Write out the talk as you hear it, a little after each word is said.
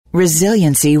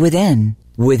Resiliency Within,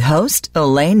 with host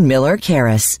Elaine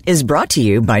Miller-Karras, is brought to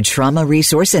you by Trauma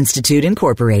Resource Institute,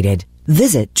 Incorporated.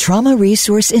 Visit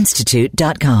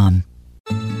traumaresourceinstitute.com.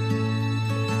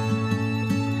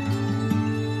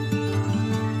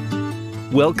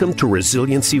 Welcome to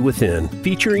Resiliency Within,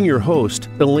 featuring your host,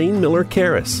 Elaine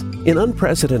Miller-Karras. In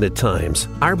unprecedented times,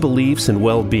 our beliefs and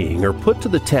well-being are put to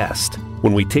the test.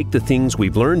 When we take the things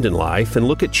we've learned in life and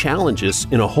look at challenges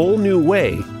in a whole new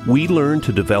way, we learn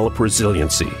to develop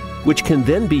resiliency, which can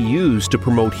then be used to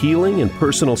promote healing and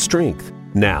personal strength.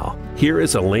 Now, here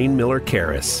is Elaine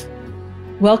Miller-Karras.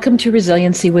 Welcome to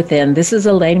Resiliency Within. This is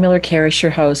Elaine Miller-Karras, your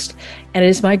host, and it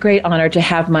is my great honor to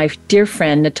have my dear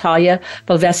friend Natalia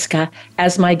Bovecka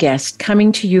as my guest,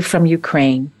 coming to you from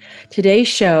Ukraine. Today's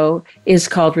show is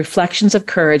called Reflections of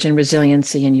Courage and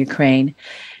Resiliency in Ukraine.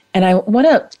 And I want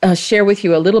to share with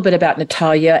you a little bit about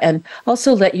Natalia and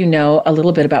also let you know a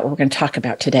little bit about what we're going to talk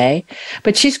about today.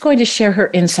 But she's going to share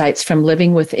her insights from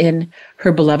living within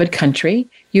her beloved country,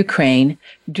 Ukraine,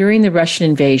 during the Russian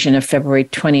invasion of February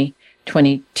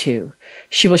 2022.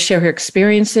 She will share her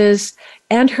experiences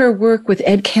and her work with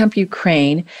EdCamp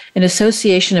Ukraine, an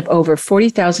association of over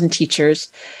 40,000 teachers,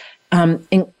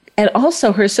 and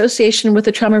also her association with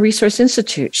the Trauma Resource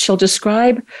Institute. She'll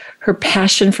describe her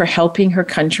passion for helping her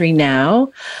country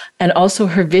now and also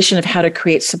her vision of how to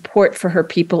create support for her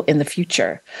people in the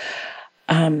future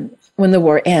when the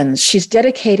war ends. She's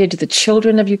dedicated to the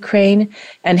children of Ukraine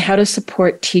and how to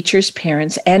support teachers,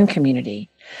 parents, and community.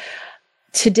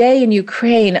 Today in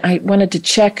Ukraine, I wanted to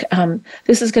check,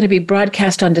 this is going to be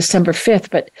broadcast on December 5th,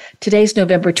 but today's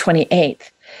November 28th.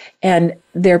 And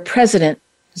their president,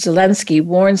 Zelensky,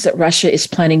 warns that Russia is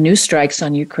planning new strikes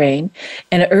on Ukraine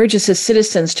and urges his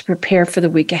citizens to prepare for the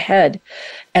week ahead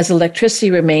as electricity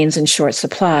remains in short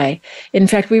supply. In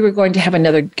fact, we were going to have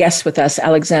another guest with us,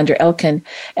 Alexander Elkin,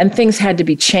 and things had to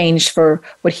be changed for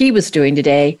what he was doing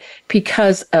today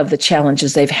because of the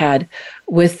challenges they've had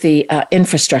with the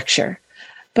infrastructure.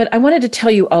 But I wanted to tell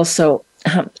you also,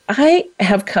 I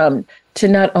have come to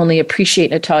not only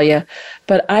appreciate Natalia,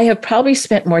 but I have probably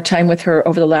spent more time with her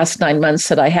over the last 9 months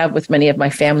than I have with many of my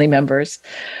family members.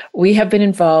 We have been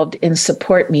involved in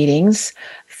support meetings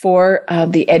for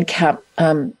the EdCamp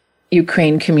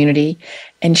Ukraine community,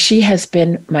 and she has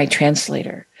been my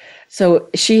translator. So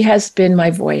she has been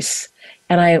my voice.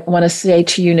 And I want to say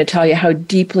to you, Natalia, how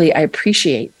deeply I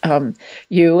appreciate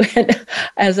you. And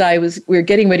as we were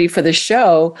getting ready for the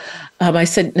show, I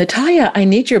said, Natalia, I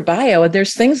need your bio. And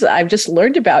there's things that I've just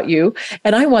learned about you.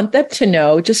 And I want them to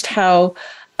know just how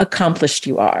accomplished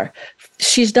you are.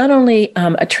 She's not only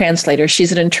a translator,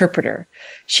 she's an interpreter.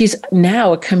 She's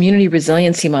now a community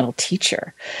resiliency model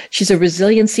teacher. She's a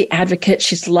resiliency advocate.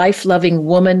 She's a life-loving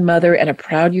woman, mother, and a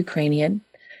proud Ukrainian.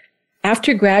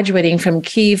 After graduating from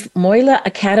Kyiv Mohyla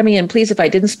Academy, and please, if I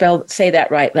didn't say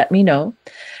that right, let me know.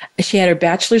 She had her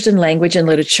bachelor's in language and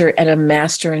literature and a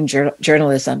master in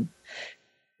journalism.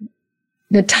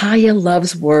 Natalia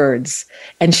loves words,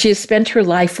 and she has spent her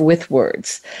life with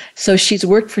words. So she's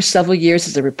worked for several years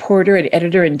as a reporter and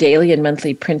editor in daily and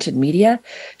monthly printed media.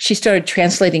 She started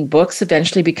translating books,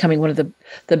 eventually becoming one of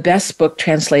the best book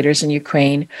translators in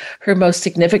Ukraine. Her most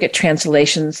significant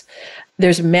translations,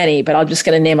 there's many, but I'm just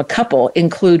going to name a couple,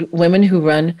 include Women Who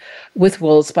Run with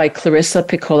Wolves by Clarissa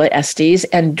Pinkola Estes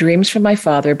and Dreams from My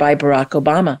Father by Barack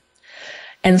Obama.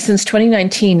 And since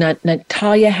 2019,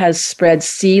 Natalia has spread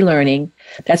SEA Learning,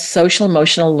 that's social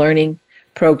emotional learning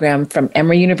program from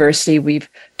Emory University. We've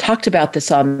talked about this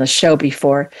on the show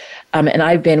before, and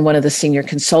I've been one of the senior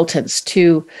consultants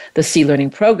to the SEA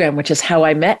Learning program, which is how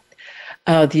I met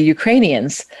the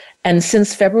Ukrainians. And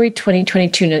since February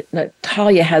 2022,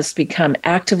 Natalia has become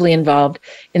actively involved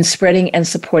in spreading and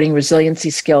supporting resiliency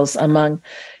skills among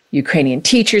Ukrainian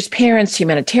teachers, parents,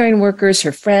 humanitarian workers,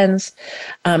 her friends.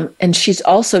 And she's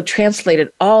also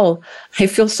translated I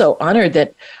feel so honored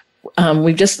that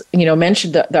we've just,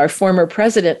 mentioned our former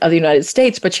president of the United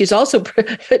States, but she's also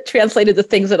translated the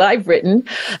things that I've written,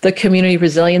 the community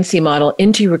resiliency model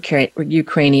into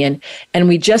Ukrainian. And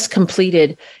we just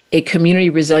completed a community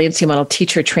resiliency model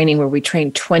teacher training where we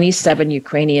trained 27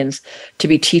 Ukrainians to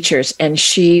be teachers. And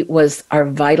she was our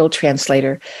vital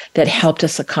translator that helped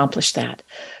us accomplish that.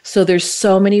 So there's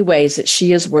so many ways that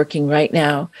she is working right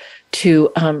now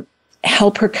to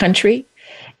help her country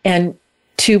and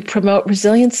to promote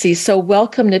resiliency. So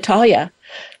welcome, Natalia.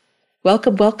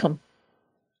 Welcome, welcome.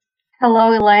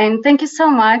 Hello, Elaine. Thank you so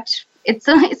much. It's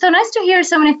so nice to hear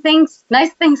so many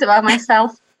nice things about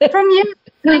myself from you.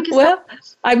 Thank you so much.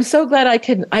 I'm so glad I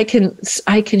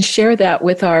can share that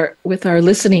with our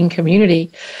listening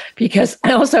community, because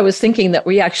I was thinking that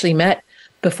we actually met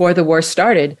before the war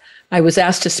started, I was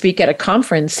asked to speak at a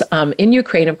conference in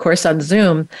Ukraine, of course, on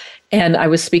Zoom. And I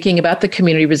was speaking about the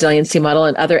community resiliency model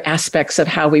and other aspects of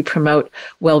how we promote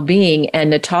well-being. And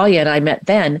Natalia and I met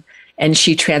then, and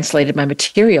she translated my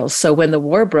materials. So when the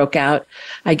war broke out,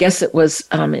 I guess it was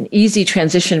an easy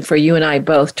transition for you and I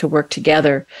both to work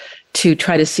together to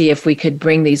try to see if we could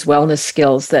bring these wellness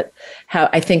skills that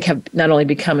I think have not only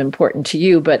become important to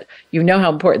you, but you know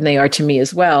how important they are to me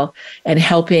as well, and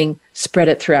helping spread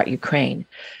it throughout Ukraine.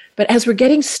 But as we're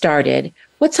getting started,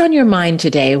 what's on your mind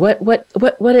today? What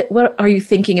are you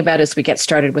thinking about as we get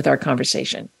started with our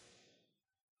conversation?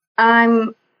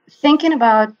 I'm thinking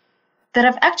about that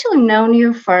I've actually known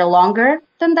you for longer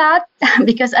than that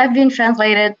because I've been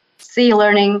translated C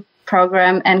learning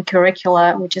program and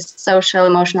curricula, which is social,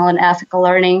 emotional, and ethical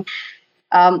learning,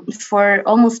 for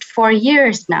almost 4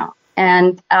 years now.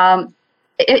 And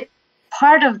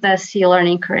part of the C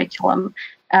learning curriculum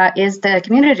is the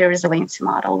community resiliency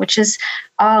model, which is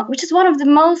one of the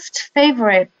most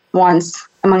favorite ones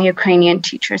among Ukrainian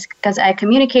teachers, because I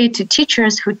communicate to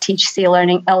teachers who teach C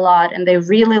learning a lot, and they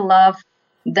really love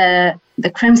the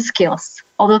CRIM skills,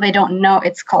 although they don't know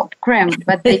it's called CRIM,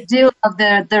 but they do love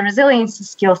the resiliency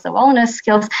skills, the wellness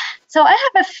skills. So I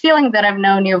have a feeling that I've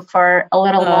known you for a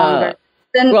little longer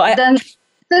than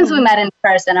since we met in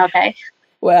person. Okay.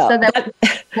 Well, so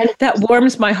that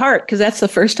warms my heart, because that's the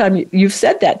first time you've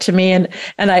said that to me.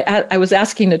 And I was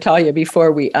asking Natalia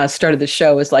before we started the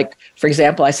show, is like, for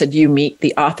example, I said, you meet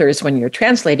the authors when you're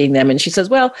translating them. And she says,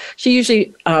 well, she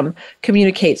usually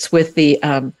communicates with the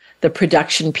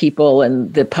production people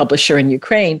and the publisher in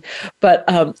Ukraine. But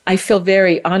I feel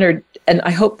very honored, and I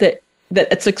hope that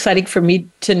it's exciting for me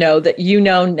to know that you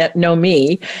know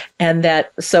me, and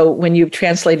that so when you've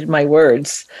translated my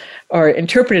words or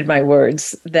interpreted my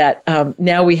words, that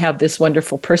now we have this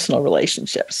wonderful personal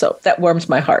relationship. So that warms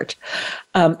my heart.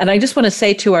 And I just want to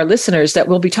say to our listeners that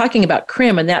we'll be talking about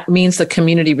CRIM, and that means the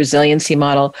community resiliency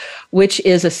model, which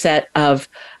is a set of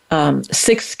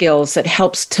 6 skills that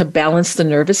helps to balance the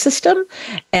nervous system.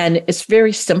 And it's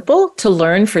very simple to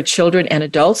learn for children and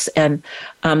adults. And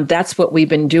that's what we've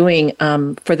been doing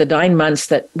for the 9 months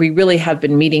that we really have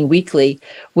been meeting weekly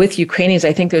with Ukrainians.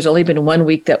 I think there's only been 1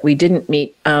 week that we didn't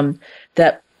meet.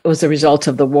 That was a result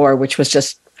of the war, which was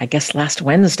just, I guess, last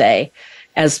Wednesday,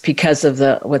 because of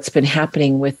what's been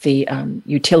happening with the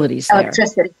utilities there.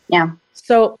 Electricity, yeah.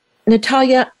 So,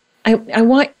 Natalia, I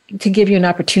want to give you an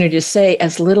opportunity to say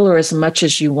as little or as much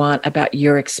as you want about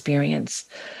your experience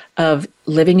of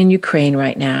living in Ukraine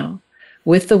right now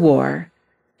with the war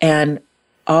and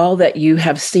all that you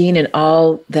have seen and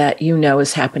all that you know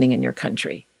is happening in your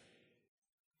country.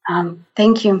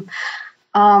 Thank you.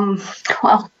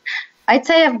 Well, I'd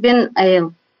say I've been a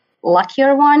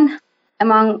luckier one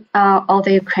among all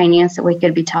the Ukrainians that we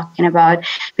could be talking about,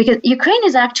 because Ukraine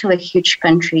is actually a huge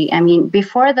country. I mean,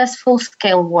 before this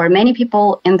full-scale war, many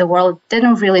people in the world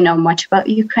didn't really know much about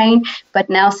Ukraine, but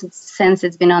now since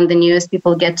it's been on the news,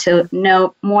 people get to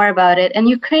know more about it. And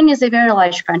Ukraine is a very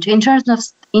large country. In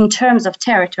terms of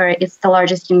territory, it's the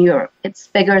largest in Europe. It's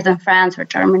bigger than France or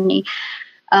Germany.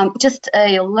 Just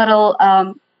a little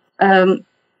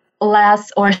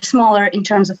less or smaller in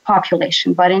terms of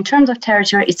population, but in terms of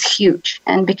territory, it's huge.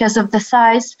 And because of the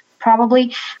size,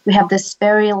 probably we have this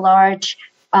very large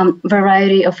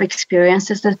variety of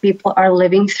experiences that people are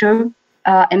living through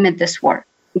amid this war.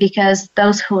 Because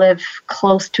those who live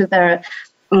close to the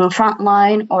front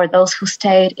line, or those who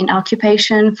stayed in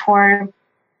occupation for a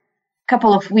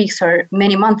couple of weeks or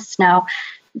many months now,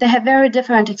 they have very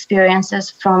different experiences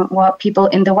from what people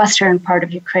in the western part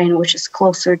of Ukraine, which is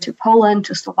closer to Poland,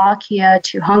 to Slovakia,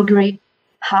 to Hungary,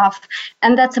 have.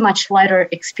 And that's a much lighter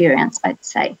experience, I'd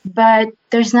say. But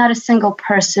there's not a single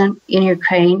person in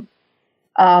Ukraine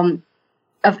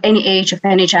of any age, of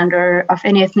any gender, of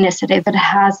any ethnicity that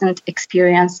hasn't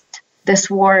experienced this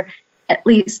war, at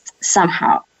least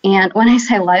somehow. And when I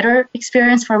say lighter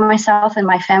experience for myself and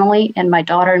my family and my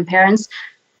daughter and parents,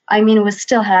 I mean, we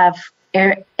still have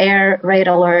air raid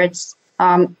alerts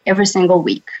every single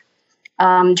week.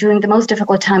 During the most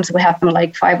difficult times, we have them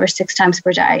like 5 or 6 times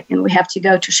per day, and we have to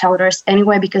go to shelters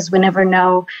anyway because we never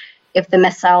know if the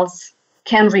missiles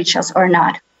can reach us or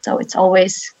not. So it's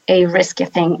always a risky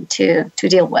thing to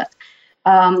deal with.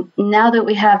 Now that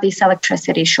we have these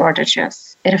electricity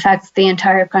shortages, it affects the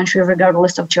entire country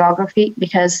regardless of geography,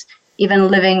 because even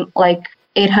living like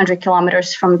 800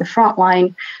 kilometers from the front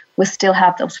line, we still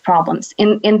have those problems.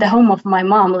 In the home of my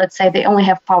mom, let's say they only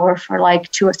have power for like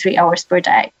 2 or 3 hours per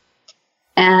day.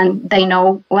 And they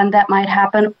know when that might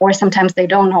happen, or sometimes they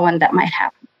don't know when that might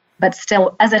happen. But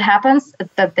still, as it happens,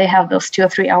 that they have those 2 or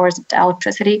 3 hours of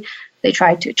electricity, They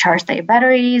try to charge their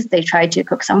batteries. They try to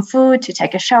cook some food, to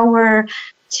take a shower,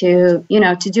 to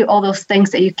do all those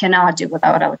things that you cannot do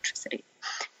without electricity.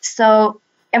 So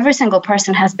every single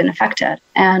person has been affected.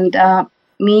 And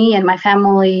me and my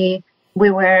family, we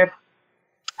were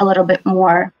a little bit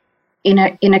more in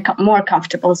a more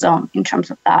comfortable zone in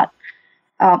terms of that.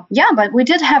 But we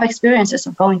did have experiences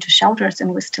of going to shelters,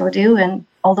 and we still do, and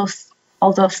all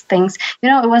those things.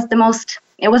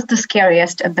 It was the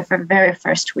scariest at the very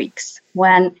first weeks,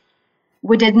 when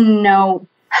we didn't know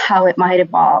how it might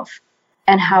evolve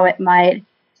and how it might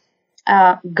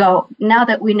go. Now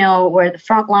that we know where the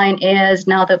front line is,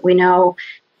 now that we know,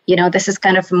 this is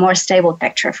kind of a more stable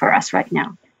picture for us right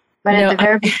now. But at the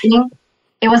very beginning,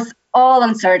 it was all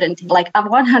uncertainty, like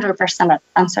 100%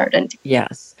 uncertainty.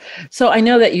 Yes. So I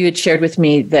know that you had shared with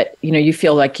me that, you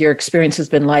feel like your experience has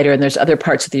been lighter, and there's other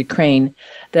parts of the Ukraine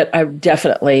that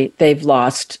they've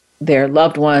lost their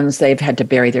loved ones, they've had to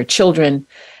bury their children.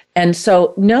 And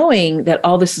so knowing that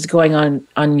all this is going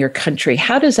on your country,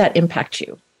 how does that impact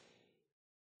you?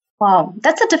 Wow,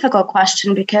 that's a difficult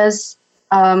question, because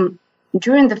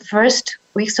during the first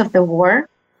weeks of the war,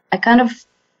 I kind of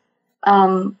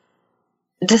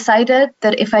decided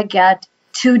that if I get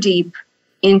too deep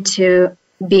into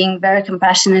being very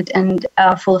compassionate and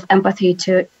full of empathy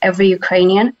to every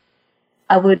Ukrainian,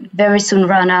 I would very soon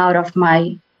run out of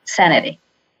my sanity,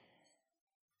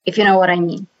 if you know what I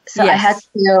mean. So yes. I had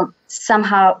to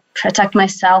somehow protect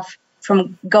myself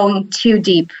from going too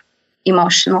deep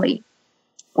emotionally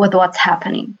with what's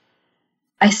happening.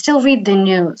 I still read the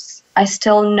news. I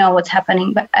still know what's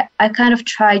happening, but I kind of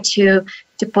try to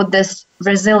put this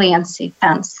resiliency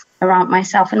fence around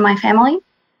myself and my family.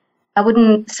 I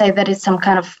wouldn't say that it's some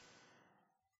kind of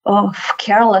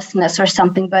carelessness or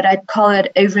something, but I'd call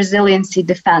it a resiliency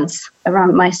defense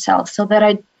around myself, so that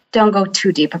I don't go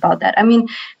too deep about that. I mean,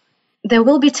 there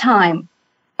will be time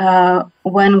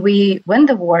when we win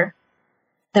the war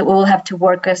that we will have to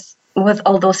work with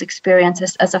all those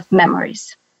experiences as of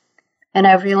memories. And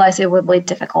I realize it will be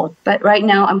difficult. But right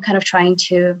now, I'm kind of trying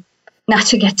to not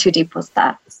to get too deep with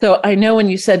that. So I know when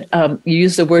you said you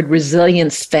used the word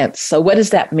resilience fence. So what does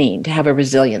that mean, to have a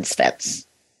resilience fence?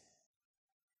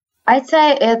 I'd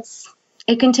say it's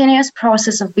a continuous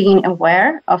process of being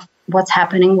aware of what's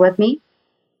happening with me,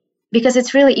 because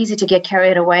it's really easy to get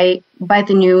carried away by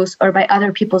the news or by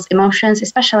other people's emotions,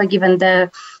 especially given the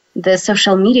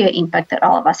social media impact that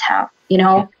all of us have.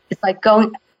 It's like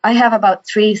I have about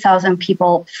 3,000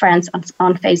 friends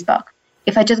on Facebook.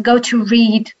 If I just go to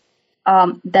read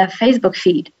the Facebook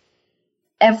feed,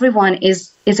 everyone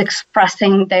is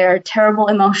expressing their terrible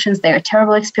emotions, their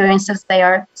terrible experiences.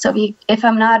 So if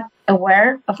I'm not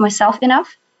aware of myself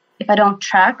enough, if I don't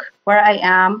track where I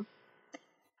am,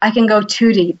 I can go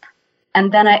too deep.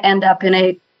 And then I end up in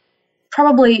a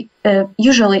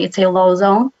usually it's a low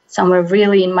zone, somewhere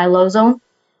really in my low zone.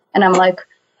 And I'm like,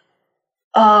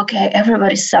 okay,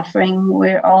 everybody's suffering.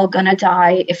 We're all going to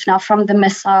die. If not from the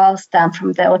missiles, then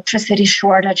from the electricity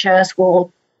shortages.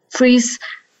 We'll freeze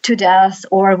to death,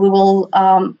 or we will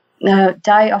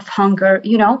die of hunger.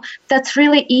 That's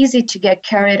really easy to get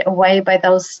carried away by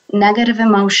those negative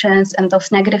emotions and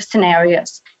those negative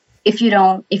scenarios if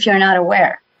you're not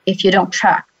aware, if you don't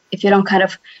track, if you don't kind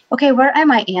of, okay, where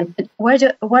am I in?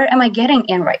 Where am I getting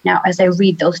in right now as I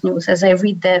read those news, as I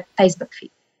read the Facebook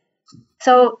feed?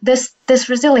 So this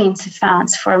resiliency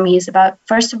fence for me is about,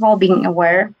 first of all, being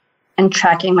aware and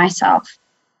tracking myself.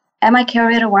 Am I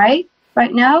carried away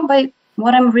right now by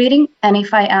what I'm reading? And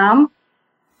if I am,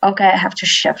 okay, I have to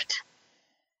shift.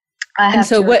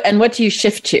 What do you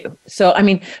shift to? So,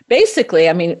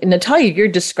 basically, Natalia, you're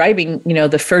describing,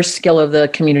 the first skill of the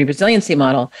community resiliency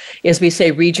model is, we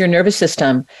say, read your nervous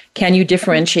system. Can you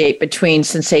differentiate between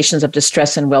sensations of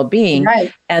distress and well-being?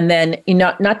 Right. And then,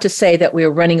 not to say that we're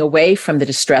running away from the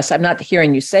distress. I'm not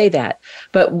hearing you say that,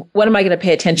 but what am I going to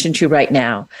pay attention to right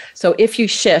now? So if you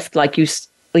shift, like you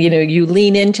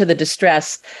lean into the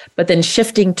distress, but then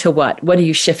shifting to what? What do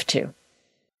you shift to?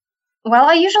 Well,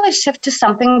 I usually shift to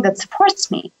something that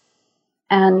supports me.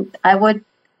 And I would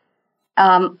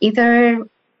either,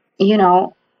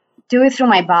 do it through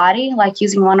my body, like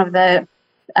using one of the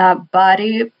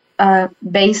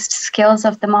body-based skills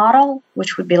of the model,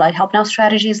 which would be like help now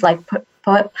strategies, like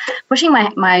pushing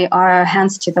my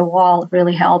hands to the wall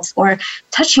really helps, or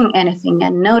touching anything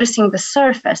and noticing the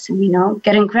surface and,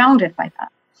 getting grounded by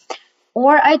that.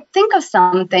 Or I think of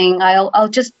something, I'll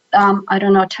just,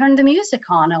 turn the music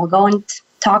on. I'll go and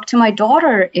talk to my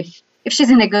daughter if she's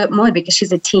in a good mood, because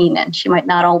she's a teen and she might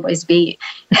not always be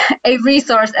a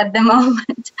resource at the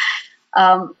moment.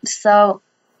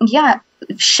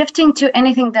 Shifting to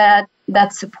anything that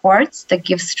that supports, that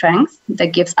gives strength, that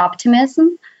gives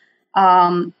optimism.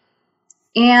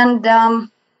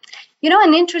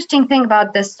 An interesting thing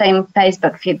about this same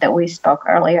Facebook feed that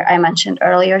I mentioned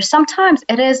earlier, sometimes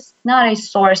it is not a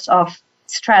source of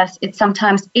stress. It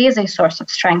sometimes is a source of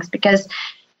strength, because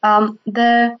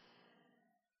the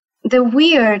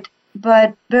weird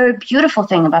but very beautiful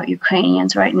thing about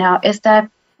Ukrainians right now is that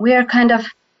we are kind of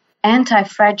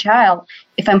anti-fragile,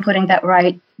 if I'm putting that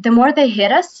right. The more they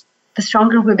hit us, the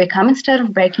stronger we become instead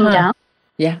of breaking down.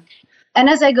 Yeah. And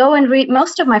as I go and read,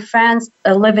 most of my friends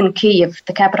live in Kyiv,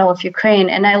 the capital of Ukraine,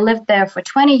 and I lived there for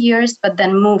 20 years, but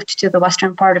then moved to the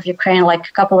western part of Ukraine like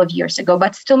a couple of years ago.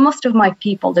 But still, most of my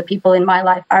people, the people in my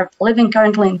life, are living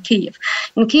currently in Kyiv.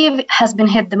 And Kyiv has been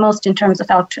hit the most in terms of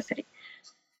electricity.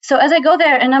 So as I go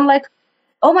there, and I'm like,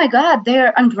 oh my God,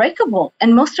 they're unbreakable.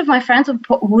 And most of my friends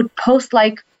would post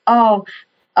like,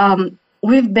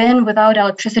 we've been without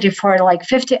electricity for like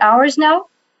 50 hours now,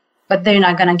 but they're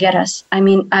not going to get us. I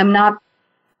mean, I'm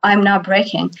not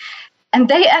breaking. And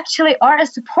they actually are a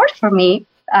support for me,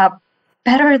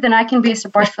 better than I can be a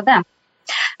support for them.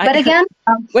 But again,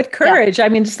 what courage. Yeah. I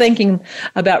mean, just thinking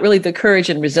about really the courage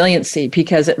and resiliency,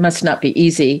 because it must not be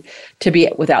easy to be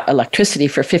without electricity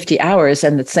for 50 hours.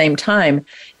 And at the same time,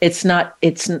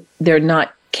 they're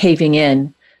not caving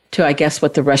in to, I guess,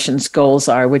 what the Russians' goals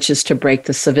are, which is to break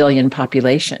the civilian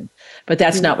population. But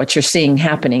that's not what you're seeing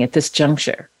happening at this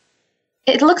juncture.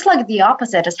 It looks like the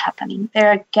opposite is happening.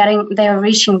 They're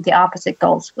reaching the opposite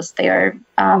goals with their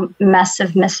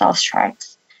massive missile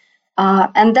strikes.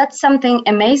 And that's something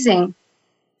amazing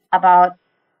about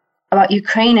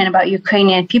Ukraine and about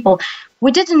Ukrainian people.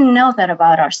 We didn't know that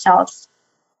about ourselves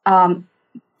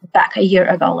back a year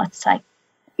ago, let's say.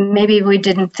 Maybe we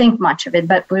didn't think much of it,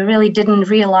 but we really didn't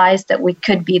realize that we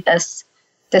could be this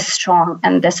strong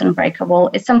and this unbreakable.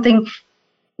 It's something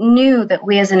new that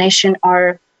we as a nation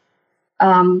are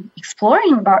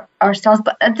exploring about ourselves,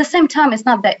 but at the same time, it's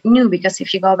not that new, because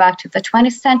if you go back to the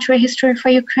 20th century history for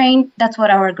Ukraine, that's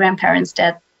what our grandparents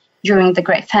did during the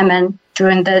Great Famine,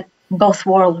 during the both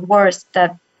world wars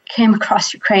that came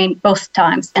across Ukraine both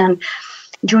times, and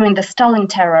during the Stalin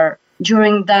terror,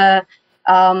 during the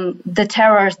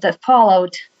terrors that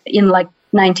followed in like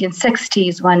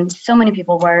 1960s, when so many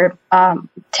people were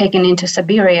taken into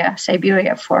Siberia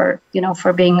for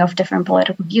being of different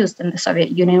political views than the Soviet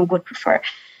Union would prefer.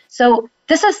 So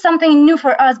this is something new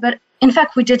for us, but in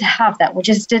fact, we did have that. We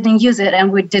just didn't use it,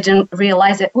 and we didn't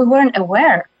realize it. We weren't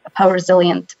aware of how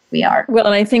resilient we are. Well,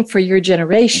 and I think for your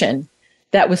generation,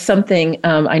 that was something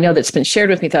I know that's been shared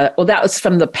with me. Thought, well, that was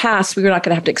from the past. We were not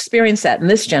going to have to experience that in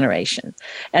this generation.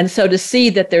 And so to see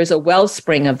that there's a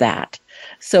wellspring of that,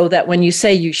 so that when you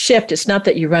say you shift, it's not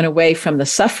that you run away from the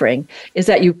suffering, is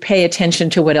that you pay attention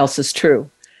to what else is true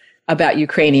about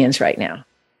Ukrainians right now.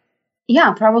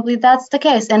 Yeah, probably that's the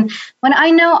case. And when I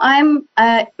know I'm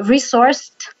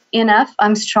resourced enough,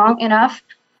 I'm strong enough,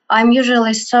 I'm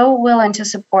usually so willing to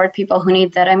support people who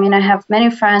need that. I mean, I have many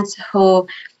friends who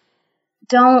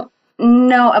don't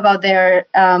know about their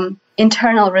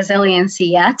internal resiliency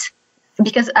yet,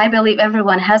 because I believe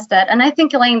everyone has that. And I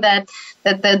think, Elaine, that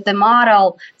the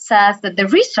model says that the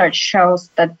research shows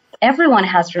that everyone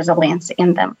has resilience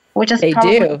in them. We just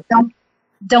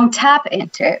don't tap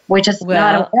into it. We're just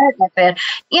not aware of it.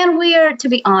 And we are, to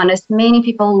be honest, many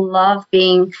people love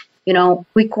being,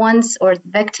 weak ones or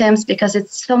victims, because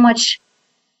it's so much,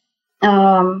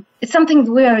 it's something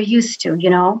we are used to,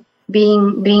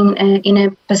 being in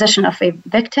a position of a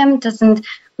victim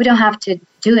we don't have to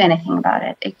do anything about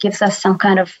it. It gives us some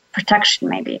kind of protection,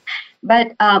 maybe.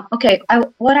 But,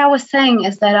 what I was saying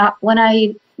is that when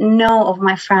I know of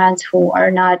my friends who are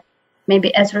not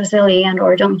maybe as resilient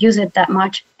or don't use it that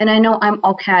much, and I know I'm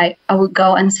okay, I would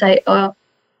go and say,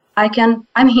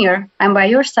 I'm here, I'm by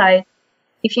your side.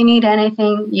 If you need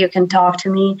anything, you can talk to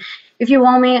me. If you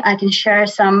want me, I can share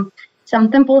some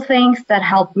simple things that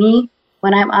help me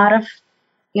when I'm out of,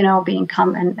 being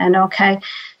calm and okay.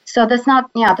 So that's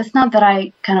not that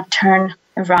I kind of turn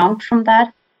around from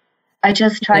that. I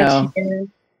just try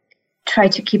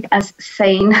to keep as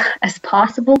sane as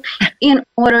possible in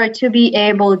order to be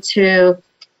able to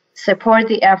support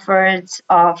the efforts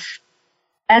of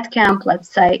at camp, let's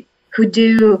say, who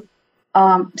do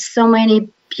so many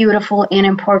beautiful and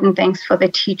important things for the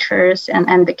teachers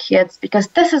and the kids, because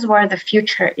this is where the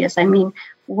future is. I mean,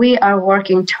 we are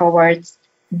working towards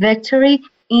victory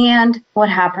and what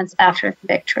happens after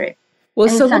victory. Well,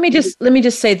 so let me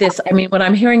just say this. I mean, what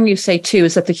I'm hearing you say too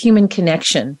is that the human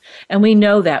connection, and we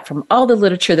know that from all the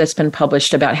literature that's been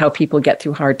published about how people get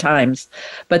through hard times,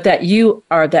 but that you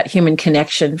are that human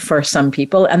connection for some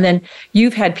people. And then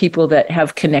you've had people that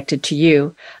have connected to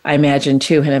you, I imagine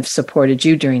too, and have supported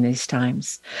you during these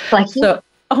times. So,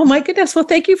 oh my goodness. Well,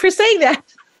 thank you for saying that.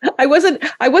 I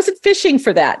wasn't fishing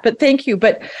for that, but thank you.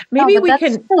 But maybe we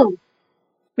can. True.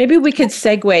 Maybe we could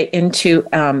segue into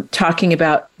talking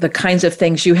about the kinds of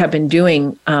things you have been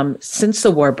doing since the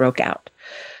war broke out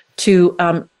to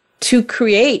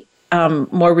create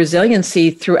more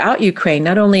resiliency throughout Ukraine,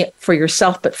 not only for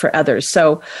yourself, but for others.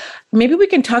 So maybe we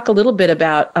can talk a little bit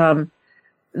about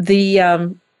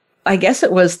I guess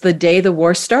it was the day the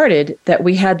war started that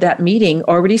we had that meeting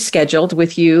already scheduled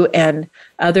with you and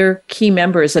other key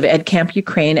members of EdCamp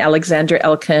Ukraine, Alexander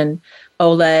Elkin,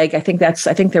 Oleg. I think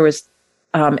there was.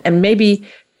 And maybe,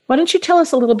 why don't you tell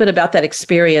us a little bit about that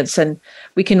experience, and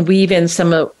we can weave in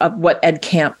some of what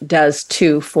EdCamp does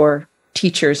too for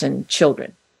teachers and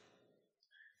children.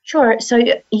 Sure. So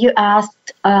you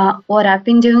asked what I've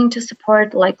been doing to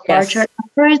support larger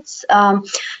efforts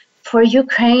for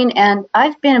Ukraine, and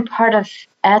I've been a part of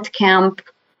EdCamp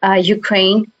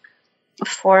Ukraine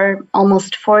for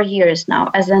almost 4 years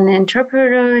now as an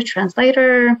interpreter,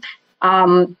 translator,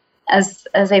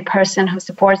 as a person who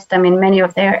supports them in many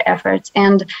of their efforts.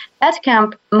 And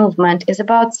EdCamp movement is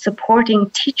about supporting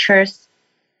teachers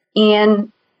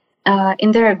in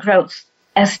their growth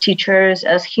as teachers,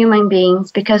 as human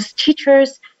beings, because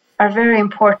teachers are very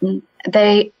important.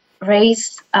 They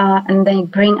raise and they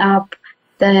bring up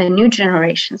the new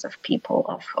generations of people,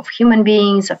 of human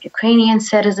beings, of Ukrainian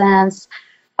citizens.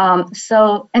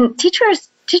 And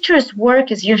teachers'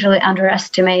 work is usually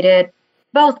underestimated,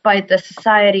 both by the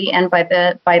society and by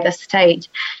the state.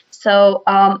 So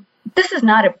this is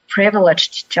not a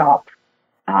privileged job,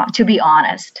 to be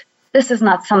honest. This is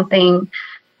not something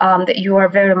that you are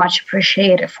very much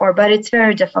appreciated for, but it's a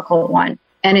very difficult one,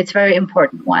 and it's a very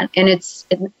important one, and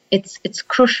it's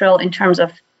crucial in terms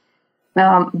of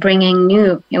bringing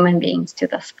new human beings to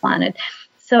this planet.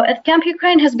 So EdCamp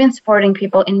Ukraine has been supporting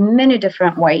people in many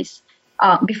different ways.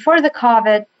 Before the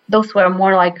COVID, those were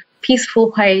more like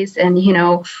peaceful ways and,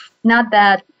 not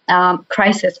that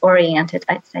crisis-oriented,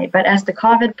 I'd say. But as the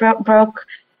COVID broke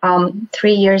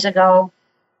 3 years ago,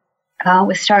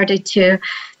 we started to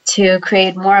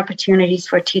create more opportunities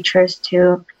for teachers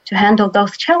to handle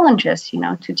those challenges,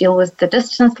 to deal with the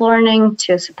distance learning,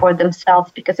 to support themselves,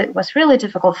 because it was really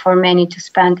difficult for many to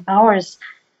spend hours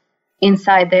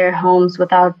inside their homes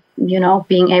without,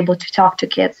 being able to talk to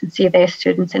kids and see their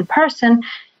students in person.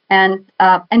 And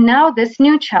now this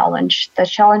new challenge, the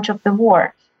challenge of the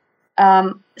war,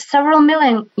 several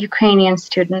million Ukrainian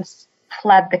students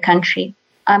fled the country.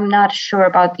 I'm not sure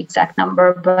about the exact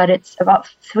number, but it's about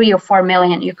 3 or 4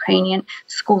 million Ukrainian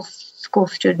school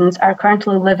students are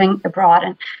currently living abroad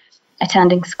and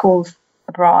attending schools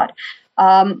abroad.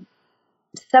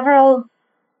 Several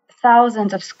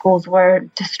thousands of schools were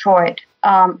destroyed,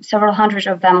 several hundred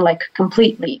of them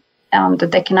completely, that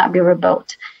they cannot be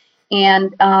rebuilt.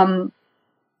 And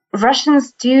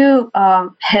Russians do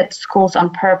hit schools on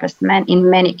purpose in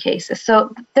many cases.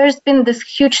 So there's been this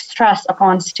huge stress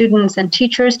upon students and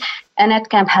teachers, and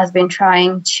EdCamp has been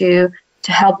trying to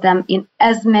help them in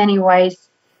as many ways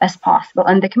as possible.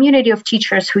 And the community of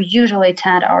teachers who usually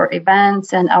attend our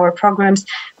events and our programs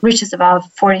reaches about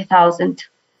 40,000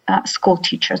 school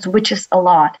teachers, which is a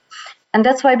lot. And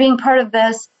that's why being part of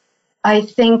this, I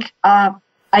think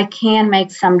I can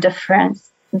make some difference.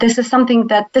 This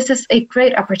is a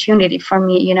great opportunity for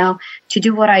me, to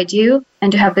do what I do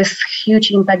and to have this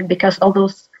huge impact, because all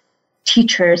those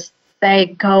teachers, they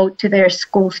go to their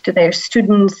schools, to their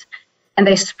students, and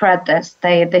they spread this.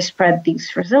 They spread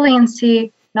this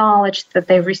resiliency knowledge that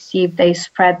they receive. They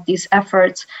spread these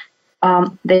efforts.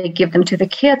 They give them to the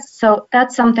kids. So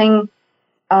that's something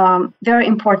very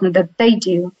important that they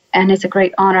do, and it's a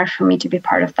great honor for me to be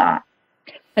part of that.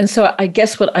 And so I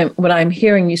guess what I'm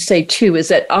hearing you say too is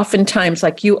that oftentimes,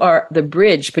 you are the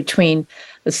bridge between,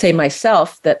 let's say,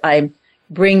 myself, that I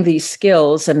bring these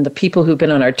skills, and the people who've been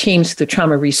on our teams through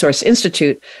Trauma Resource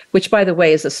Institute, which, by the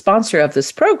way, is a sponsor of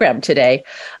this program today,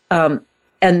 and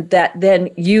that then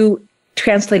you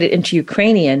translate it into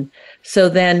Ukrainian. So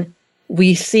then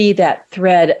we see that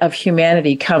thread of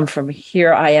humanity come from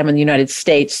here I am in the United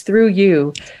States through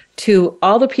you to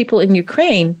all the people in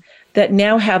Ukraine that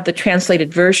now have the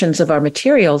translated versions of our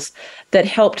materials that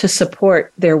help to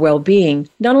support their well-being,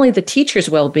 not only the teachers'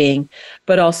 well-being,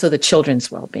 but also the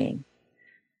children's well-being.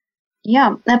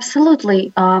 Yeah,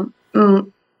 absolutely.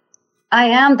 I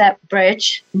am that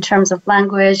bridge in terms of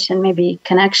language and maybe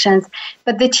connections,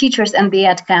 but the teachers and the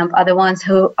ed camp are the ones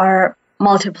who are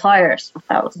multipliers of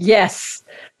those. Yes.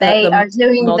 They are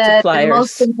doing the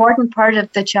most important part of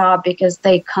the job, because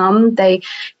they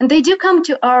do come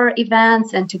to our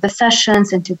events and to the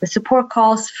sessions and to the support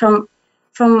calls from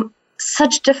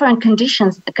such different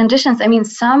conditions. I mean,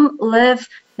 some live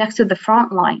next to the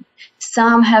front line.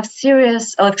 Some have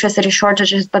serious electricity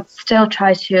shortages, but still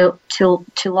try to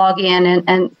log in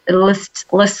and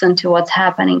listen to what's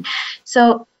happening.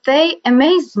 So they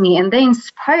amaze me and they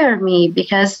inspire me,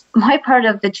 because my part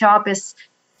of the job is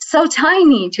so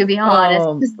tiny, to be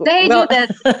honest. They do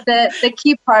the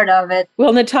key part of it.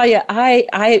 Well, Natalia,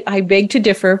 I beg to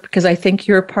differ, because I think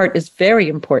your part is very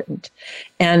important.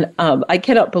 And I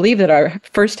cannot believe that our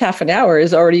first half an hour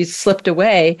is already slipped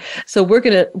away. So we're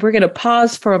gonna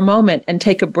pause for a moment and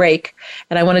take a break.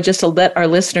 And I want to just let our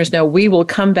listeners know we will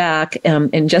come back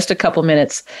in just a couple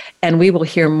minutes, and we will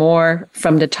hear more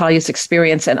from Natalia's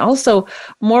experience and also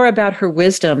more about her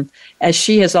wisdom, as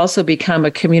she has also become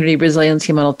a community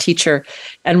resiliency model teacher.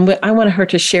 And I want her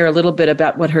to share a little bit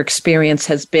about what her experience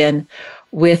has been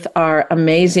with our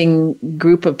amazing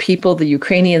group of people, the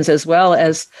Ukrainians, as well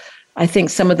as I think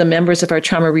some of the members of our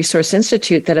Trauma Resource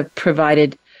Institute that have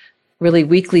provided really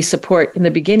weekly support, in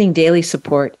the beginning, daily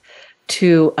support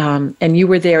to, and you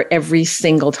were there every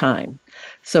single time.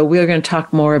 So we're going to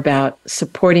talk more about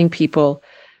supporting people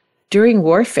during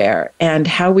warfare and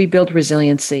how we build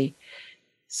resiliency.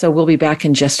 So we'll be back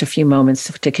in just a few moments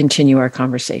to continue our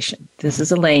conversation. This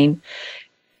is Elaine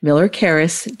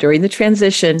Miller-Karas during the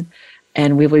transition,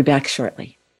 and we'll be back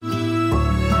shortly.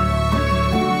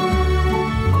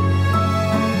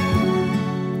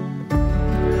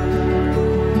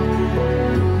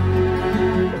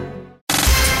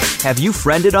 Have you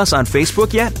friended us on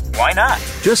Facebook yet? Why not?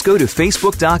 Just go to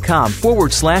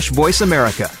facebook.com/Voice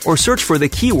America or search for the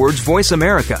keywords Voice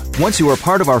America. Once you are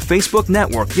part of our Facebook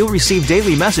network, you'll receive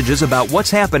daily messages about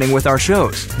what's happening with our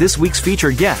shows, this week's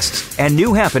featured guests, and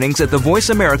new happenings at the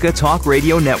Voice America Talk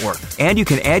Radio Network. And you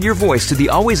can add your voice to the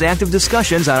always active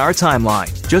discussions on our timeline.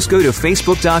 Just go to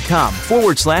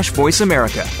facebook.com/Voice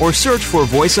America or search for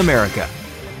Voice America.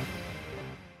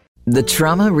 The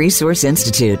Trauma Resource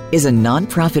Institute is a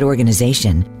nonprofit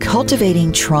organization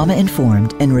cultivating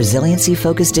trauma-informed and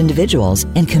resiliency-focused individuals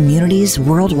and communities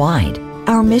worldwide.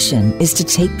 Our mission is to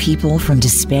take people from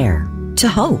despair to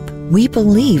hope. We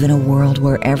believe in a world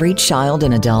where every child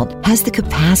and adult has the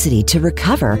capacity to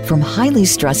recover from highly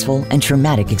stressful and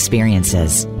traumatic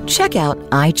experiences. Check out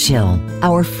iChill,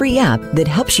 our free app that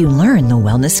helps you learn the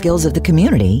wellness skills of the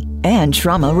community and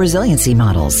trauma resiliency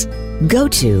models. Go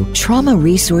to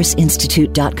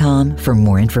traumaresourceinstitute.com for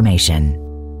more information.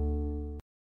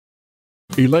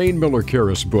 Elaine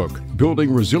Miller-Karas' book,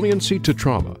 Building Resiliency to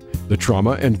Trauma, The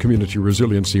Trauma and Community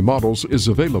Resiliency Models, is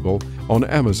available on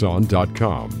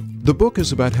Amazon.com. The book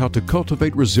is about how to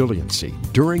cultivate resiliency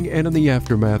during and in the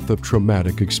aftermath of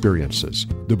traumatic experiences.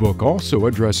 The book also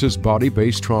addresses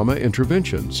body-based trauma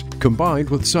interventions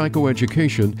combined with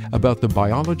psychoeducation about the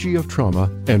biology of trauma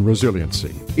and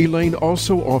resiliency. Elaine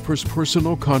also offers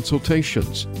personal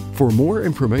consultations. For more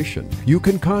information, you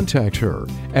can contact her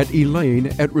at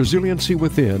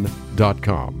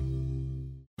elaine@resiliencywithin.com.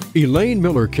 Elaine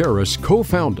Miller-Karas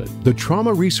co-founded the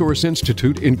Trauma Resource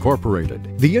Institute,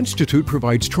 Incorporated. The Institute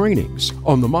provides trainings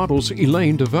on the models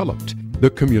Elaine developed,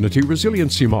 the Community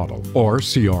Resiliency Model, or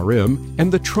CRM,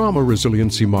 and the Trauma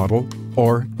Resiliency Model,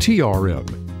 or TRM.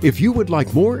 If you would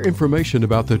like more information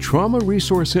about the Trauma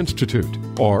Resource Institute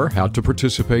or how to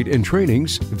participate in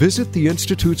trainings, visit the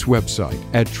Institute's website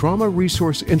at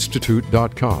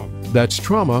traumaresourceinstitute.com. That's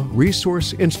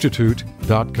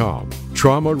traumaresourceinstitute.com.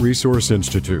 Trauma Resource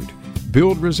Institute.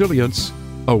 Build resilience,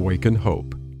 awaken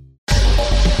hope.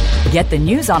 Get the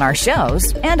news on our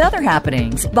shows and other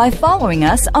happenings by following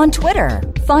us on Twitter.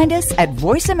 Find us at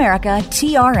Voice America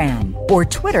TRN or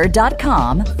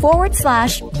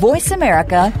twitter.com/Voice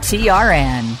America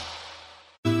TRN.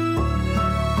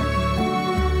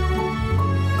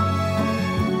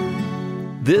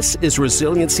 This is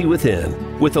Resiliency Within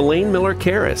with Elaine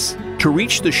Miller-Karas. To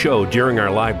reach the show during our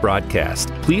live broadcast,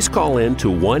 please call in to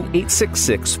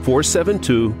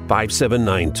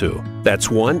 1-866-472-5792. That's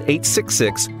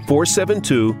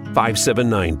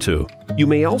 1-866-472-5792. You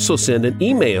may also send an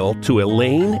email to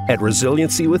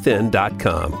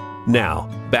elaine@resiliencywithin.com. Now,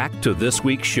 back to this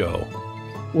week's show.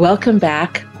 Welcome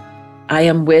back. I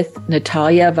am with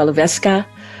Natalia Voloveska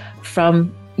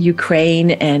from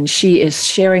Ukraine, and she is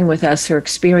sharing with us her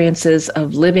experiences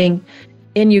of living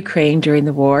in Ukraine during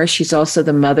the war. She's also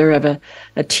the mother of a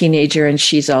teenager, and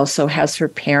she's also has her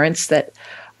parents that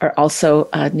are also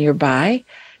nearby,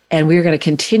 and we're going to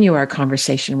continue our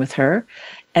conversation with her.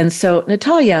 And so,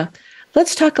 Natalia,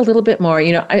 let's talk a little bit more.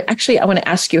 You know, I want to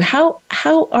ask you, how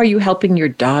are you helping your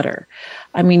daughter?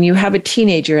 I mean, you have a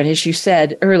teenager, and as you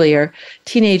said earlier,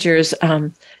 teenagers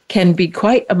can be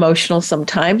quite emotional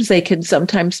sometimes. They can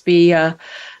sometimes be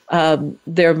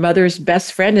their mother's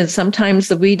best friend, and sometimes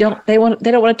they don't want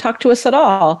to talk to us at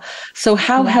all. So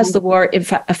how has the war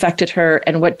affected her,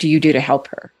 and what do you do to help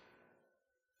her?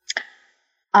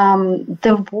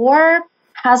 The war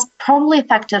has probably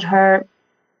affected her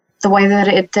the way that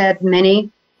it did many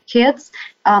kids.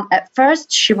 At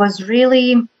first, she was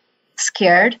really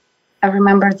scared. I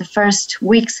remember the first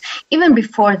weeks, even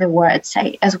before the war, I'd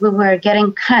say, as we were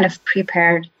getting kind of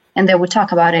prepared, and they would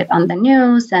talk about it on the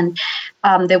news, and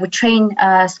they would train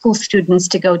school students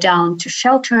to go down to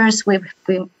shelters. We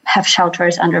have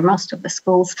shelters under most of the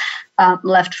schools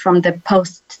left from the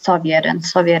post-Soviet and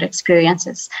Soviet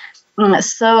experiences.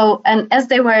 So, and as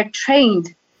they were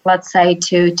trained, let's say,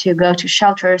 to go to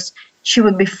shelters, she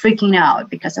would be freaking out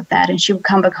because of that. And she would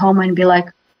come back home and be like,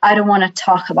 I don't want to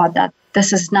talk about that.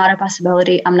 This is not a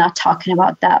possibility. I'm not talking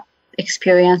about that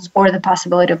experience or the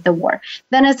possibility of the war.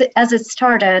 Then as it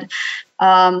started,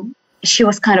 she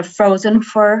was kind of frozen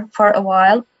for a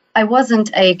while. I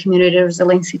wasn't a community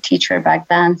resiliency teacher back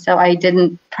then, so I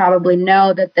didn't probably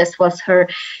know that this was her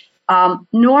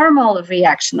normal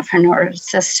reaction of her nervous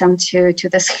system to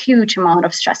this huge amount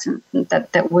of stress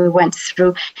that we went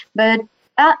through. But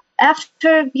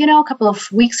after, a couple of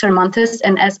weeks or months,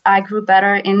 and as I grew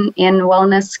better in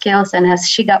wellness skills, and as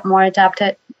she got more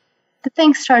adapted, the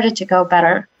things started to go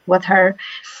better with her.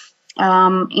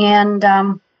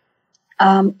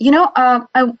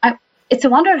 It's a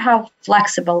wonder how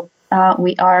flexible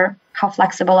we are, how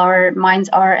flexible our minds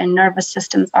are and nervous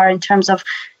systems are in terms of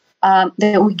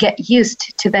that we get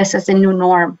used to this as a new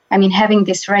norm. I mean, having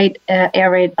these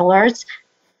air raid alerts,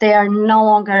 they are no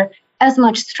longer as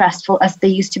much stressful as they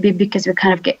used to be because we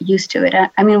kind of get used to it.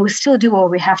 I mean, we still do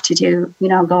what we have to do,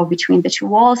 go between the two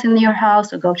walls in your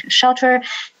house or go to a shelter,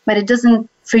 but it doesn't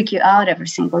freak you out every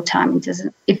single time. It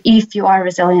doesn't, if you are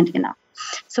resilient enough.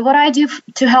 So what I do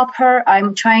to help her,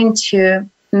 I'm trying to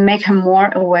make her more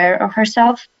aware of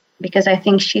herself, because I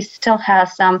think she still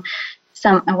has some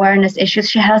awareness issues.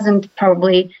 She hasn't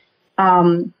probably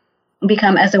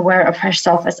become as aware of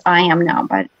herself as I am now,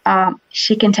 but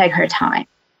she can take her time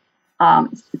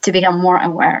to become more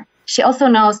aware. She also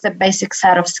knows the basic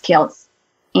set of skills,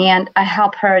 and I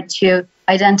help her to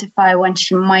identify when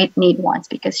she might need ones,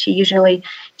 because she's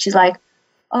like,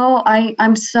 oh,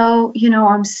 I'm so,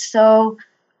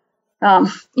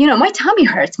 my tummy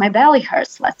hurts, my belly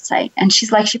hurts, let's say. And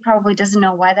she's like, she probably doesn't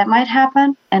know why that might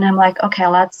happen. And I'm like, okay,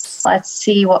 let's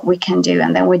see what we can do.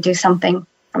 And then we do something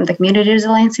from the community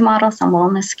resiliency model, some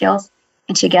wellness skills,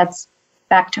 and she gets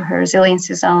back to her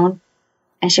resiliency zone,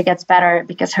 and she gets better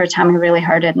because her tummy really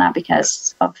hurted, not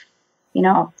because of,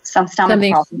 some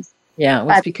stomach problems. Yeah, it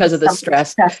was because of the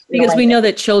stress. Because we know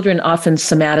that children often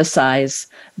somaticize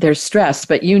their stress,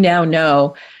 but you now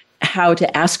know how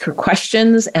to ask her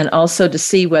questions, and also to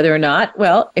see whether or not,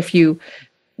 well, if you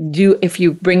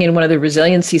bring in one of the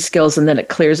resiliency skills and then it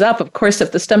clears up. Of course,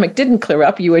 if the stomach didn't clear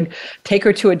up, you would take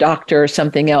her to a doctor or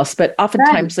something else. But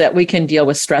oftentimes that we can deal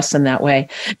with stress in that way.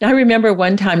 Now, I remember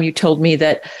one time you told me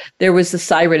that there was a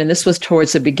siren, and this was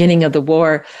towards the beginning of the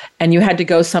war, and you had to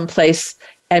go someplace,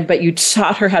 but you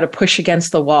taught her how to push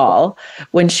against the wall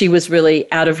when she was really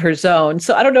out of her zone.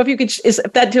 So I don't know if you could,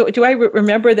 do I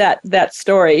remember that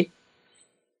story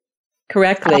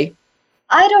correctly?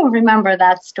 I don't remember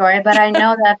that story, but I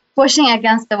know that pushing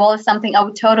against the wall is something I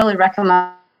would totally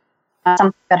recommend.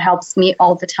 Something that helps me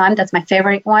all the time. That's my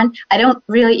favorite one. I don't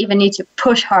really even need to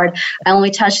push hard. I only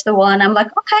touch the wall and I'm like,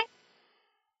 okay,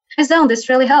 my zone, this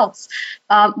really helps.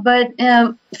 But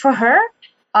for her,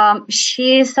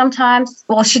 she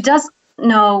does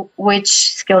know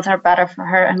which skills are better for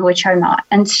her and which are not.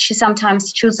 And she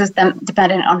sometimes chooses them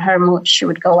depending on her mood. She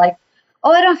would go like,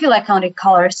 oh, I don't feel like counting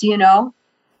colors,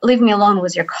 leave me alone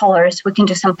with your colors. We can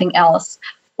do something else.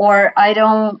 Or I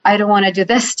don't want to do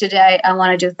this today. I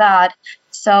want to do that.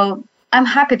 So I'm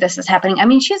happy this is happening. I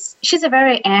mean, she's a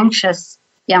very anxious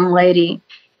young lady,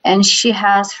 and she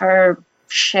has her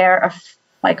share of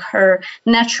like her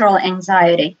natural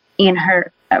anxiety in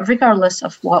her, regardless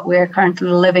of what we're currently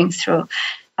living through.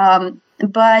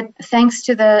 But thanks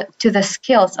to the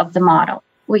skills of the model,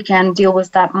 we can deal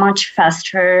with that much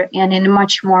faster and in a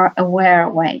much more aware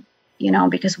way,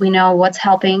 because we know what's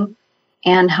helping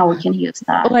and how we can use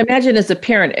that. Well, I imagine as a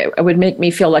parent, it would make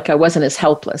me feel like I wasn't as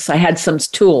helpless. I had some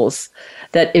tools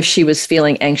that if she was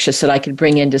feeling anxious that I could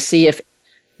bring in to see if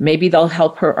maybe they'll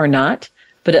help her or not.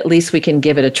 but at least we can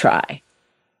give it a try.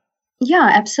 Yeah,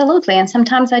 absolutely. And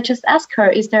sometimes I just ask her,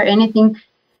 is there anything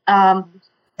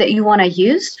that you want to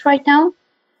use right now?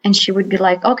 And she would be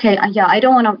like, okay, yeah, I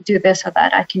don't want to do this or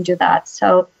that. I can do that.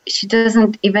 So she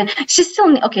doesn't even, she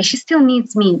still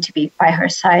needs me to be by her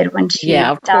side when she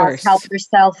does help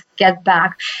herself get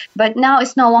back. But now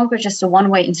it's no longer just a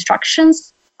one-way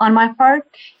instructions on my part.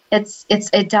 It's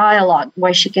a dialogue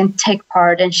where she can take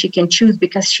part and she can choose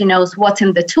because she knows what's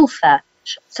in the tool set.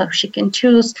 So she can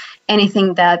choose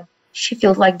anything that she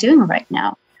feels like doing right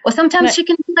now. Or sometimes she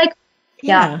can be like,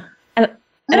 and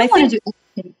I want to do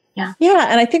anything. Yeah,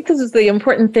 and I think this is the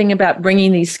important thing about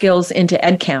bringing these skills into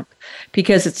EdCamp,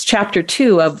 because it's chapter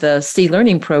 2 of the C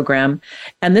Learning program,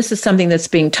 and this is something that's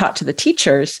being taught to the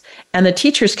teachers, and the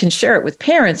teachers can share it with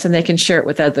parents, and they can share it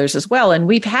with others as well. And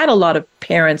we've had a lot of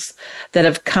parents that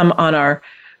have come on our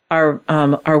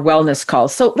wellness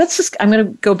calls. So I'm going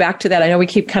to go back to that. I know we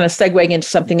keep kind of segueing into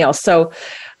something else. So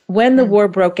when the war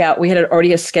broke out, we had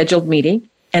already a scheduled meeting.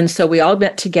 And so we all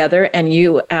met together, and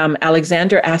you,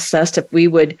 Alexander, asked us if we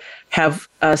would have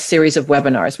a series of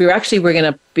webinars. We're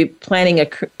going to be planning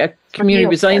a community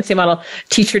resiliency model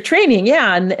teacher training.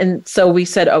 Yeah. And so we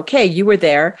said, okay, you were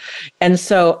there. And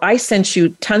so I sent you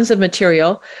tons of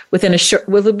material within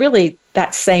really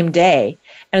that same day.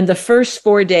 And the first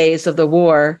 4 days of the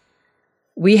war,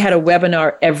 we had a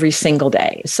webinar every single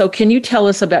day. So can you tell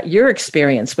us about your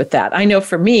experience with that? I know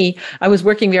for me, I was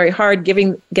working very hard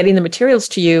getting the materials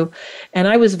to you, and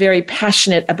I was very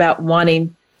passionate about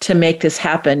wanting to make this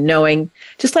happen, knowing,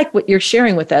 just like what you're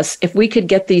sharing with us, if we could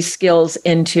get these skills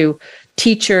into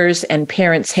teachers and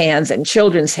parents' hands and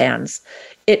children's hands,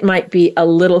 it might be a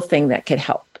little thing that could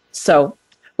help. So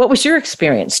what was your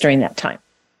experience during that time?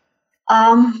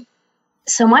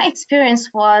 So my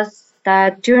experience was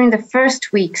that during the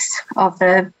first weeks of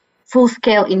the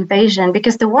full-scale invasion,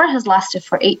 because the war has lasted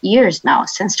for 8 years now,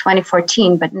 since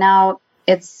 2014, but now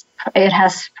it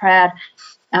has spread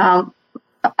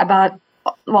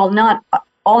not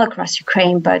all across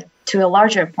Ukraine, but to a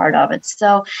larger part of it.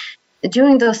 So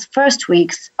during those first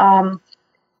weeks, I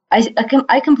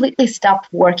completely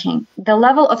stopped working. The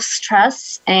level of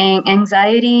stress and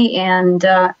anxiety and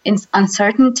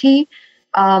uncertainty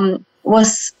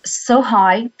was so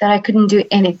high that I couldn't do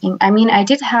anything. I mean, I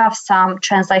did have some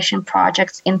translation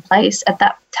projects in place. At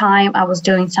that time, I was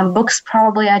doing some books,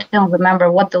 probably. I don't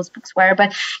remember what those books were,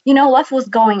 but, life was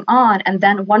going on. And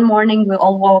then one morning, we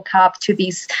all woke up to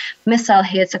these missile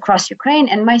hits across Ukraine.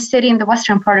 And my city in the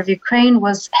western part of Ukraine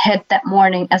was hit that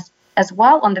morning as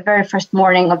well, on the very first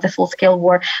morning of the full-scale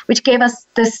war, which gave us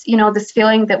this, this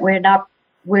feeling that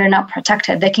we're not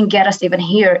protected. They can get us even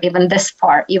here, even this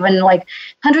far, even like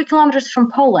 100 kilometers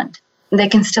from Poland. They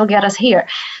can still get us here.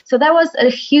 So that was a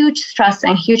huge stress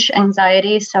and huge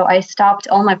anxiety. So I stopped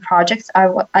all my projects.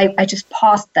 I just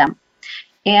paused them.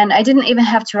 And I didn't even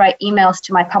have to write emails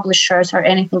to my publishers or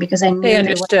anything, because I knew they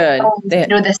understood. They were going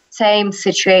through the same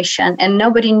situation, and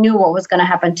nobody knew what was going to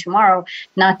happen tomorrow,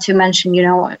 not to mention,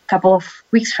 a couple of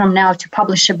weeks from now to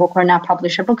publish a book or not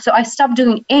publish a book. So I stopped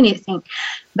doing anything.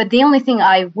 But the only thing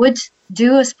I would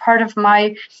do as part of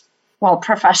my,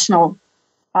 professional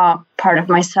part of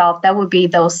myself, that would be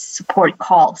those support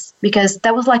calls, because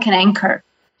that was like an anchor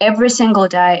every single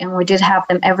day. And we did have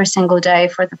them every single day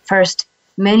for the first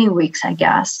many weeks, I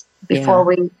guess, before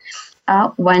we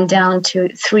went down to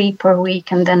 3 per week,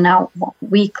 and then now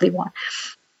weekly one.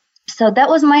 So that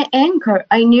was my anchor.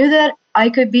 I knew that I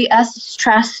could be as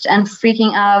stressed and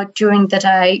freaking out during the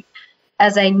day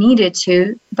as I needed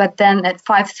to, but then at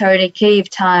 5:30 Kyiv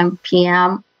time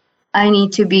PM, I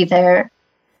need to be there,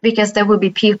 because there will be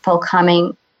people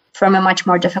coming from a much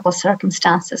more difficult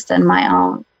circumstances than my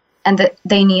own, and that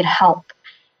they need help.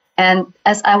 And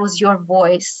as I was your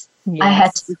voice, I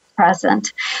had to be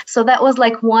present. So that was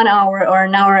like 1 hour or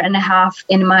an hour and a half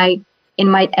in my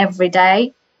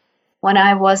everyday, when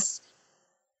I was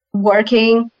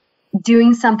working,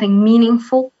 doing something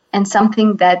meaningful and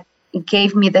something that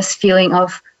gave me this feeling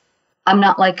of I'm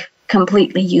not like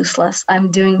completely useless.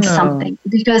 I'm doing something,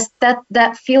 because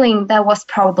that feeling, that was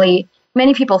probably,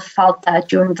 many people felt that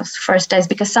during those first days,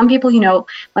 because some people,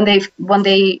 when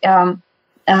they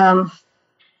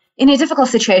in a difficult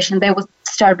situation, they would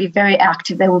start to be very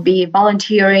active. They would be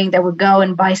volunteering. They would go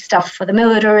and buy stuff for the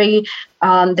military.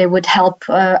 They would help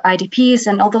IDPs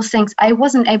and all those things. I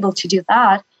wasn't able to do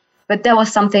that, but that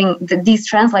was something that these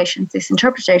translations, these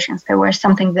interpretations, they were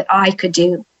something that I could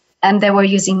do. And they were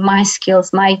using my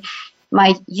skills, my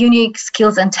unique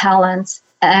skills and talents,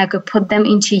 and I could put them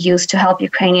into use to help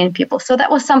Ukrainian people. So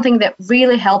that was something that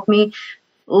really helped me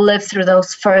live through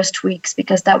those first weeks,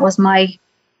 because that was my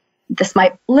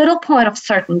little point of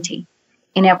certainty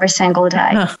in every single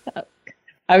day.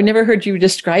 I've never heard you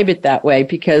describe it that way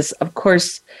because, of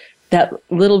course, that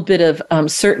little bit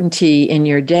of certainty in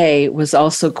your day was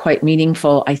also quite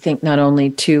meaningful, I think, not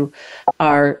only to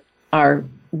our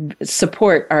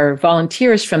support, our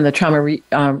volunteers from the Trauma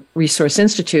Resource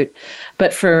Institute,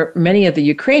 but for many of the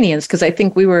Ukrainians, because I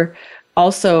think we were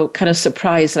also kind of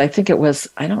surprised. I think it was,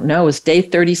 it was day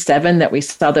 37 that we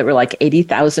saw that were like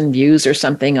 80,000 views or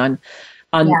something on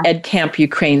EdCamp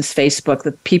Ukraine's Facebook,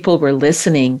 that people were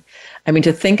listening. I mean,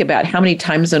 to think about how many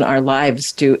times in our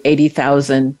lives do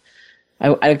 80,000,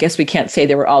 I guess we can't say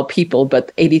they were all people,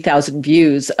 but 80,000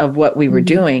 views of what we were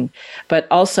doing. But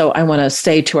also, I want to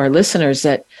say to our listeners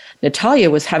that Natalia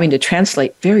was having to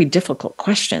translate very difficult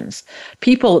questions.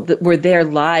 People that were there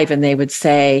live and they would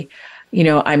say,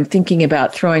 I'm thinking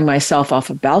about throwing myself off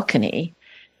a balcony.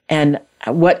 And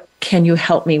what can you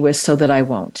help me with so that I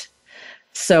won't?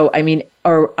 So,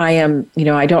 or I am,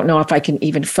 I don't know if I can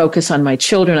even focus on my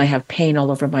children. I have pain all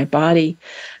over my body.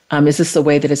 Is this the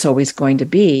way that it's always going to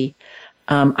be?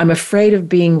 I'm afraid of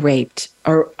being raped,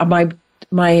 or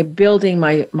my building,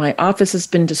 my office has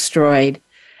been destroyed.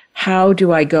 How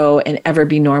do I go and ever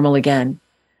be normal again?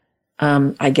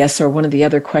 I guess, or one of the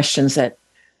other questions that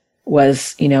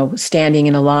was, standing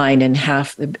in a line and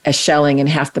a shelling and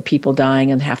half the people dying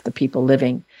and half the people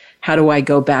living. How do I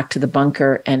go back to the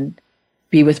bunker and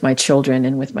be with my children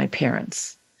and with my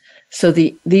parents? So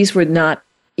these were not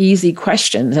easy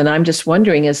questions. And I'm just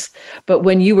wondering but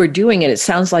when you were doing it, it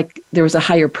sounds like there was a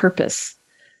higher purpose,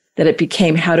 that it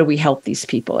became, how do we help these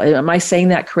people? Am I saying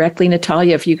that correctly,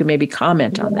 Natalia? If you could maybe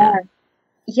comment on that.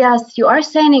 Yes, you are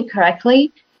saying it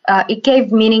correctly. It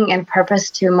gave meaning and purpose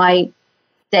to my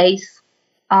days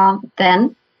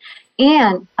then.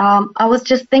 And I was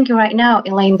just thinking right now,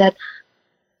 Elaine, that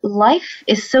life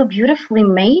is so beautifully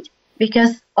made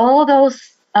because all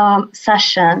those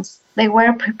sessions, they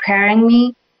were preparing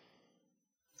me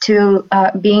to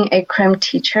being a crim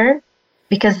teacher,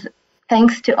 because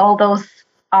thanks to all those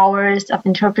hours of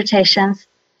interpretations,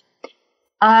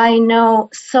 I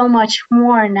know so much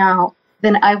more now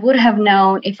than I would have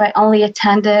known if I only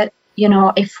attended,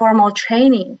 a formal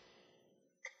training.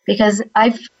 Because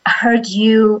I've heard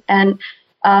you and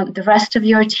the rest of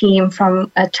your team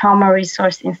from a Trauma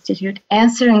Resource Institute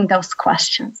answering those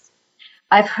questions.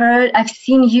 I've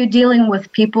seen you dealing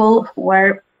with people who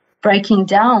were breaking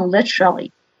down,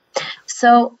 literally.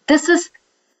 So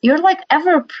you're like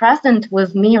ever present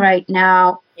with me right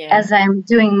now as I'm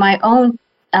doing my own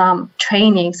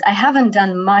trainings. I haven't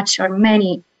done much or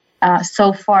many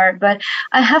so far, but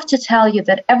I have to tell you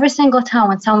that every single time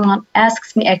when someone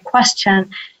asks me a question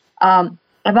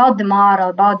about the model,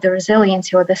 about the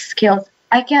resiliency or the skills,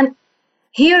 I can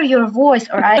hear your voice,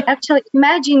 or I actually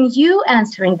imagine you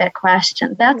answering that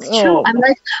question. That's true. I'm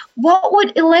like, what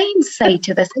would Elaine say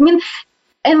to this?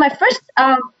 And my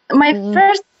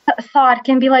first thought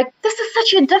can be like, this is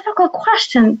such a difficult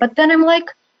question. But then I'm like,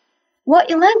 what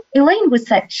Elaine would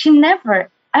say. She never,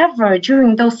 ever,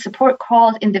 during those support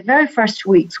calls in the very first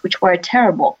weeks, which were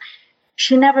terrible,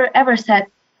 she never, ever said,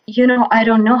 I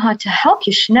don't know how to help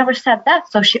you. She never said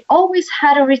that. So she always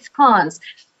had a response.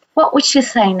 What would she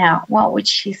say now? What would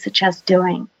she suggest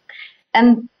doing?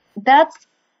 And that's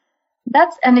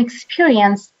an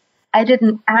experience I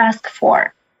didn't ask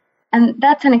for. And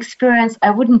that's an experience I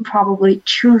wouldn't probably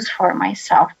choose for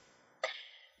myself.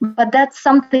 But that's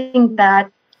something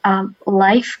that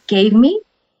life gave me.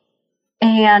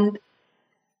 And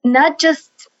not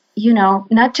just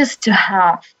to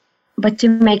have, but to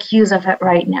make use of it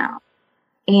right now.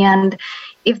 And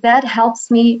if that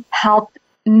helps me help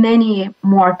many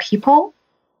more people,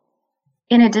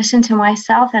 in addition to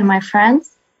myself and my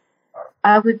friends,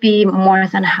 I would be more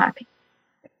than happy.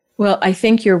 Well, I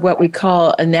think you're what we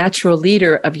call a natural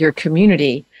leader of your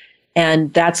community.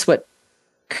 And that's what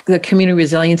the Community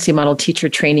Resiliency Model teacher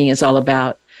training is all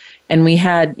about. And we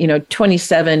had,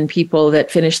 27 people that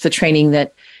finished the training.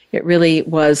 That it really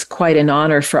was quite an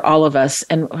honor for all of us.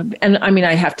 And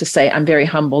I have to say, I'm very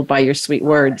humbled by your sweet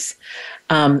words.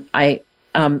 I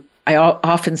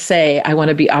often say I want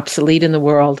to be obsolete in the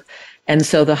world. And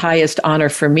so the highest honor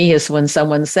for me is when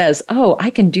someone says, oh, I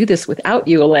can do this without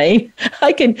you, Elaine.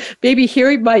 I can maybe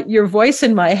hear your voice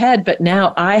in my head, but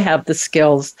now I have the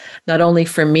skills, not only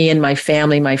for me and my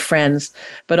family, my friends,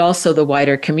 but also the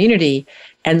wider community.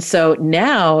 And so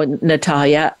now,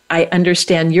 Natalia, I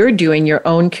understand you're doing your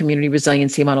own community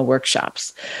resiliency model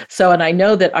workshops. So, and I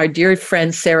know that our dear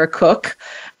friend Sarah Cook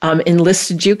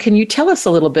enlisted you. Can you tell us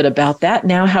a little bit about that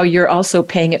now, how you're also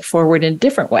paying it forward in a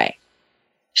different way?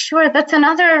 Sure. That's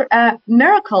another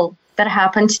miracle that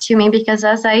happened to me, because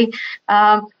as I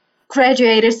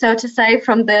graduated, so to say,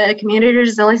 from the community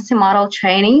resiliency model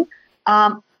training,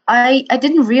 I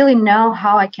didn't really know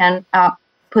how I can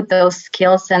put those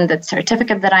skills and the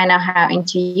certificate that I now have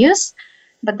into use.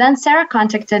 But then Sarah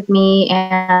contacted me,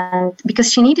 and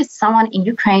because she needed someone in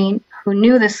Ukraine who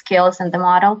knew the skills and the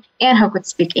model and who could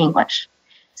speak English.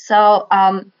 So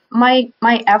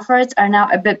my efforts are now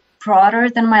a bit broader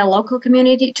than my local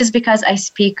community, just because I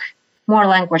speak more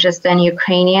languages than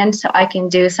Ukrainian, so I can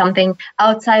do something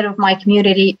outside of my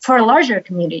community for a larger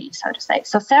community, so to say.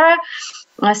 So Sarah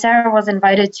was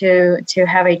invited to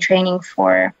have a training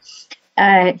for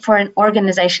an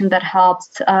organization that helps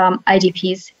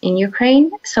IDPs in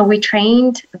Ukraine. So we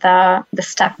trained the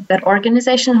staff of that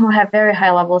organization who have very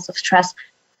high levels of stress,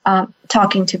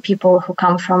 talking to people who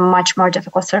come from much more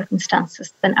difficult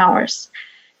circumstances than ours.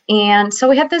 And so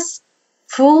we had this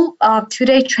full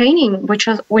 2-day training, which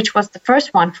was the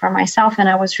first one for myself, and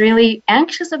I was really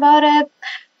anxious about it.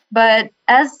 But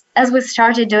as we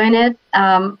started doing it,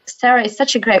 Sarah is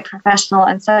such a great professional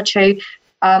and such a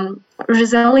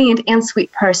resilient and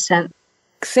sweet person.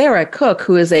 Sarah Cook,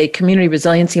 who is a community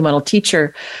resiliency model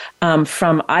teacher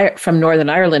from Northern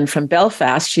Ireland, from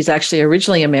Belfast. She's actually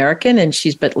originally American, and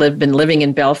she's been living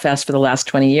in Belfast for the last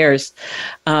 20 years.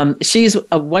 She's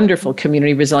a wonderful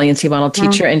community resiliency model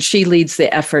teacher, and she leads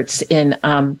the efforts in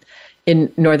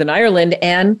Northern Ireland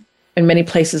and in many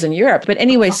places in Europe. But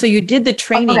anyway, so you did the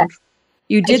training. Okay.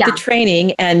 You did the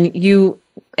training, and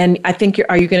I think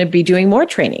are you going to be doing more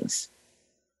trainings?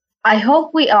 I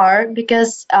hope we are,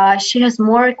 because she has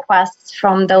more requests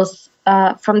from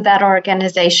that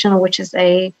organization, which is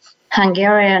a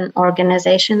Hungarian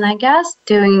organization, I guess,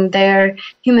 doing their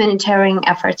humanitarian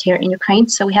efforts here in Ukraine.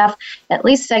 So we have at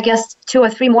least, I guess, 2 or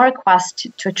 3 more requests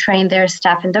to train their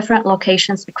staff in different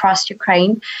locations across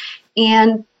Ukraine.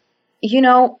 And,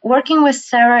 working with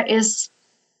Sarah is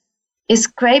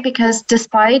great, because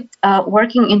despite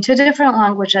working in 2 different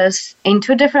languages, in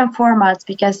 2 different formats,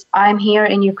 because I'm here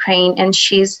in Ukraine and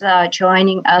she's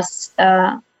joining us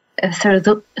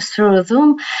through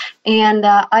Zoom, and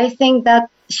I think that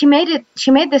she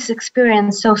made this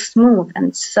experience so smooth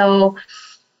and so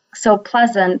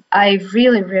pleasant. I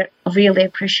really, really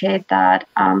appreciate that.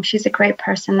 She's a great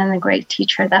person and a great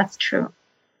teacher. That's true.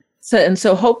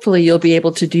 So hopefully you'll be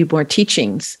able to do more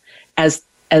teachings, as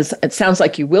it sounds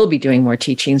like you will be doing more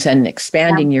teachings and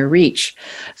expanding your reach.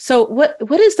 So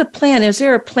what is the plan? Is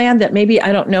there a plan that maybe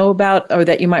I don't know about, or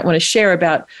that you might want to share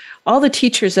about all the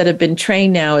teachers that have been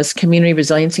trained now as community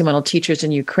resiliency model teachers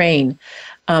in Ukraine?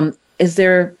 Are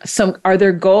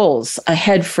there goals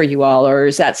ahead for you all, or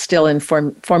is that still in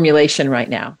formulation right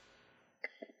now?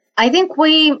 I think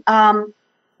we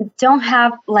don't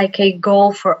have like a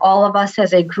goal for all of us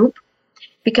as a group,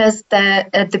 because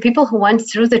the people who went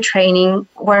through the training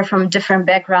were from different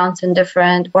backgrounds and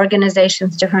different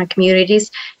organizations, different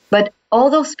communities. But all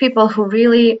those people who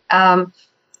really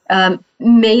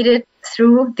made it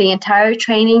through the entire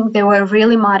training, they were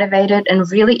really motivated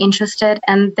and really interested.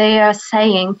 And they are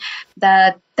saying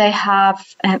that they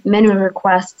have many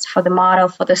requests for the model,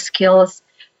 for the skills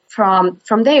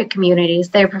from their communities,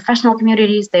 their professional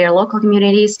communities, their local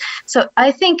communities. So I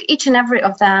think each and every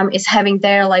of them is having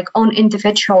their own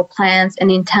individual plans and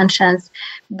intentions.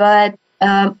 But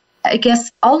I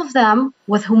guess all of them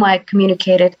with whom I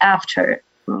communicated after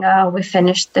we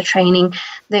finished the training,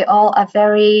 they all are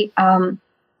very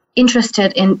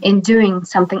interested in doing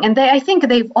something. And I think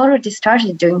they've already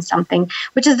started doing something,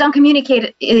 which is don't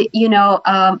communicate,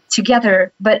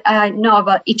 together. But I know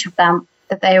about each of them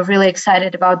that they are really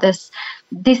excited about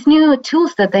these new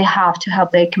tools that they have to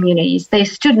help their communities. Their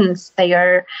students, they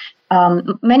are,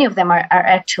 many of them are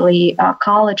actually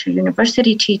college or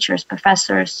university teachers,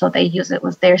 professors, so they use it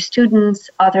with their students.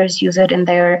 Others use it in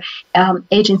their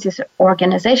agencies or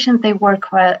organizations they work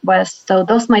with. So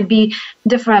those might be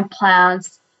different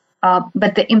plans,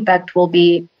 but the impact will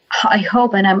be, I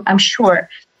hope, and I'm sure,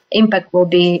 impact will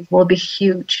be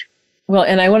huge. Well,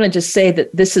 and I want to just say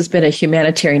that this has been a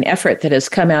humanitarian effort that has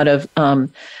come out of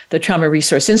the Trauma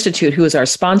Resource Institute, who is our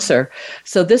sponsor.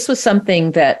 So this was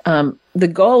something that the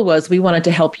goal was we wanted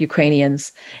to help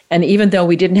Ukrainians. And even though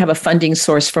we didn't have a funding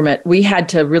source from it, we had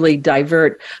to really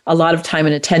divert a lot of time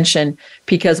and attention,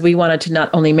 because we wanted to not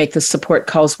only make the support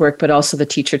calls work, but also the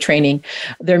teacher training.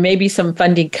 There may be some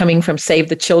funding coming from Save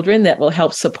the Children that will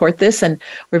help support this, and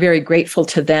we're very grateful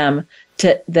to them.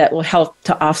 That will help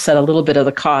to offset a little bit of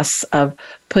the costs of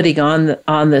putting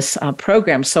on this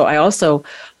program. So I also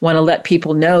want to let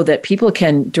people know that people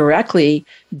can directly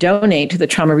donate to the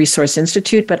Trauma Resource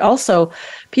Institute, but also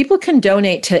people can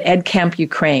donate to EdCamp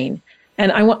Ukraine.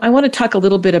 And I want to talk a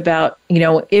little bit about,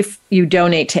 if you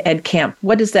donate to EdCamp,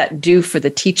 what does that do for the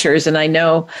teachers? And I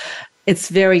know it's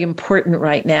very important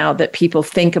right now that people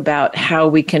think about how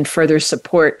we can further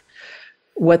support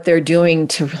what they're doing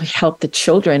to really help the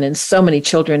children. And so many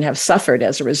children have suffered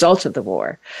as a result of the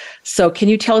war. So can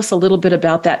you tell us a little bit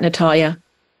about that, Natalia?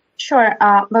 Sure.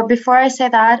 But before I say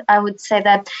that, I would say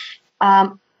that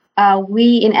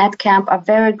we in EdCamp are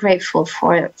very grateful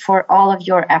for all of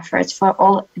your efforts, for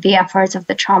all the efforts of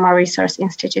the Trauma Resource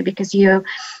Institute, because you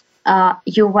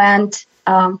went,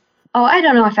 I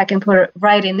don't know if I can put it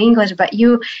right in English, but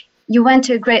you went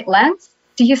to great lengths.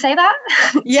 Do you say that?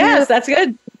 Yes, that's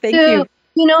good. Thank you.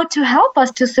 To help us,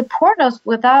 to support us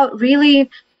without really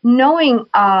knowing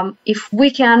if we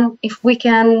can,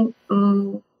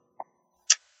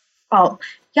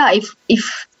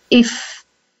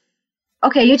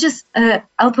 okay, you just,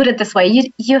 I'll put it this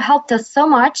way. You helped us so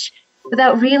much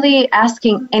without really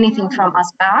asking anything from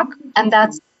us back. And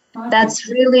that's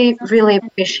really, really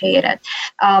appreciated.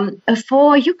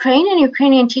 For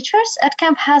Ukrainian teachers,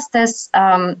 EdCamp has this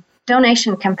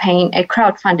donation campaign, a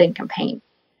crowdfunding campaign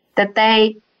that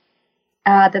they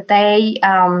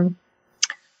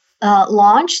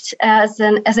launched as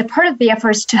a part of the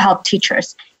efforts to help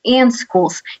teachers and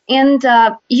schools. And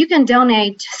you can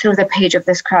donate through the page of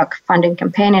this crowdfunding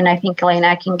campaign. And I think, Elena,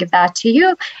 I can give that to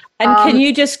you. And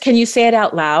can you say it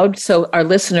out loud so our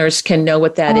listeners can know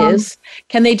what that is?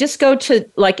 Can they just go to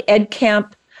like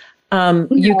EdCamp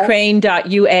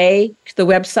Ukraine.ua, the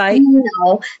website?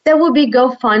 No, that would be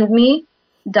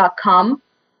GoFundMe.com.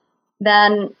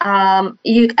 Then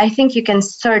I think you can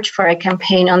search for a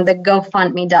campaign on the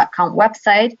GoFundMe.com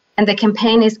website. And the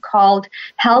campaign is called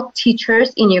Help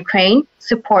Teachers in Ukraine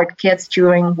Support Kids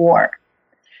During War.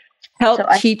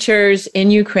 Teachers in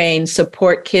Ukraine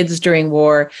support kids during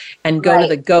war, and go to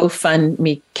the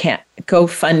GoFundMe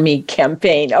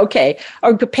campaign. Okay.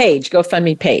 Or page,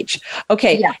 GoFundMe page.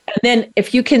 Okay. Yeah. And then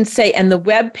if you can say, and the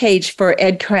web page for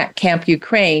EdCamp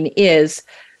Ukraine is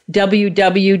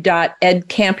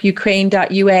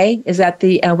www.edcampukraine.ua. Is that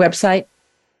the website?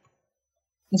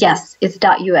 Yes, it's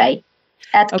 .ua.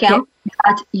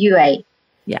 EdCamp.ua.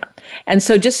 Yeah. And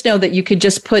so just know that you could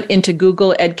just put into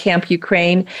Google EdCamp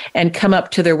Ukraine and come up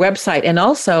to their website. And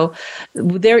also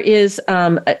there is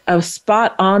a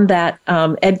spot on that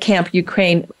EdCamp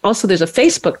Ukraine. Also, there's a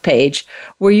Facebook page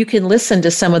where you can listen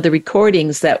to some of the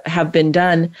recordings that have been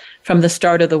done from the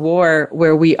start of the war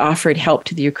where we offered help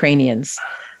to the Ukrainians.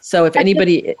 So if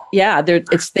anybody,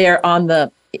 it's there on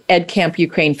the EdCamp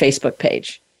Ukraine Facebook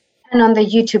page. And on the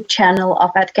YouTube channel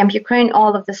of EdCamp Ukraine,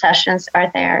 all of the sessions are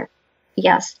there.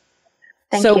 Yes.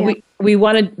 Thank you.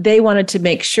 They wanted to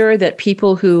make sure that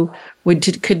people who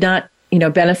could not,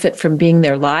 benefit from being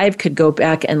there live could go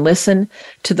back and listen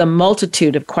to the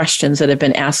multitude of questions that have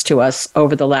been asked to us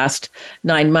over the last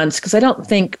 9 months. Because I don't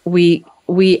think we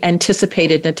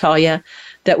anticipated, Natalia,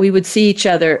 that we would see each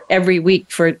other every week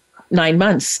for 9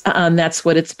 months. That's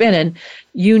what it's been. And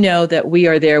you know that we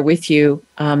are there with you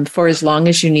for as long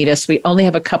as you need us. We only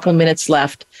have a couple minutes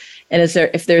left. And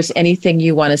if there's anything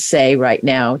you want to say right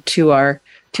now to our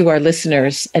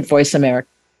listeners at Voice America?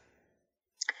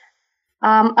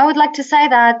 I would like to say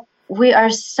that we are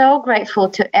so grateful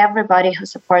to everybody who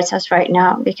supports us right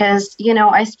now because,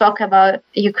 I spoke about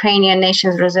Ukrainian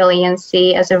nation's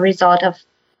resiliency as a result of,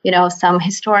 some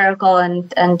historical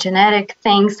and genetic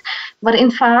things. But in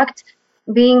fact,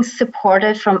 being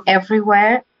supported from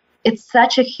everywhere, it's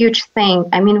such a huge thing.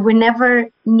 I mean, we never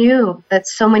knew that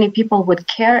so many people would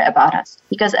care about us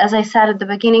because, as I said at the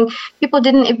beginning, people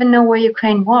didn't even know where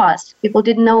Ukraine was. People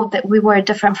didn't know that we were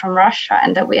different from Russia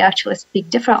and that we actually speak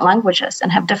different languages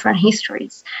and have different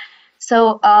histories.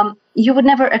 So you would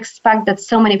never expect that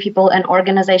so many people and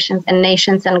organizations and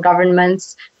nations and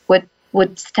governments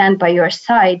would stand by your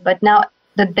side. But now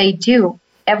that they do,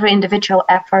 every individual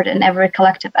effort and every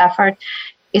collective effort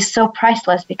is so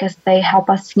priceless because they help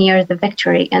us near the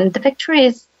victory. And the victory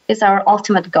is our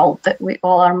ultimate goal that we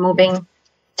all are moving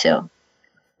to.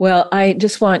 Well, I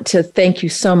just want to thank you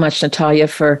so much, Natalia,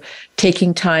 for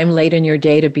taking time late in your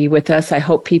day to be with us. I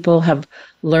hope people have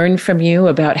learned from you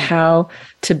about how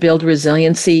to build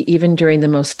resiliency even during the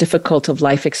most difficult of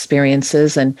life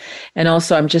experiences. And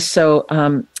also, I'm just so,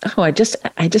 I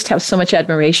just have so much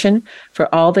admiration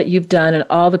for all that you've done and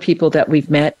all the people that we've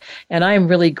met. And I am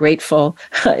really grateful,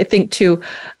 I think, to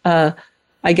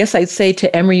I guess I'd say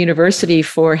to Emory University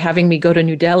for having me go to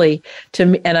New Delhi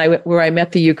where I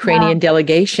met the Ukrainian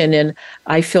delegation. And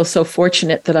I feel so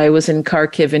fortunate that I was in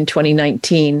Kharkiv in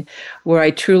 2019, where I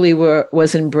truly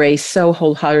was embraced so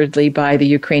wholeheartedly by the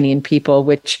Ukrainian people,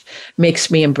 which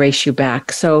makes me embrace you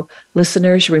back. So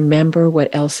listeners, remember what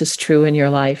else is true in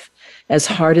your life. As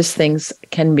hard as things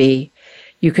can be,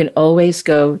 you can always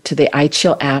go to the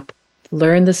iChill app,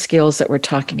 learn the skills that we're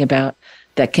talking about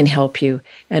that can help you,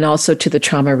 and also to the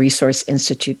Trauma Resource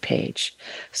Institute page.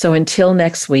 So until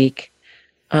next week,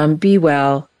 be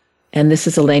well. And this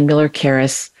is Elaine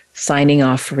Miller-Karas signing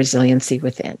off for Resiliency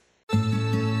Within.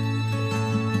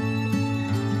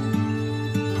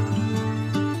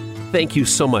 Thank you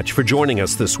so much for joining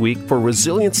us this week for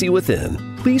Resiliency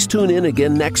Within. Please tune in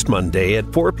again next Monday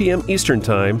at 4 p.m. Eastern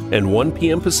Time and 1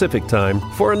 p.m. Pacific Time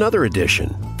for another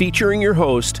edition featuring your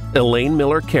host, Elaine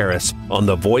Miller-Karas, on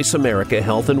the Voice America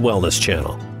Health and Wellness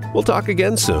Channel. We'll talk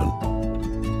again soon.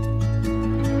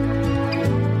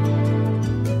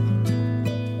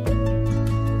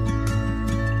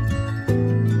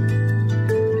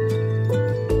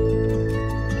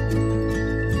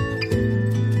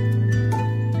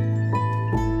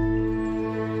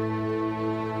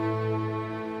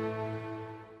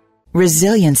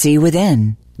 Resiliency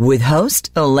Within, with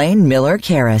host Elaine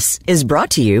Miller-Karas, is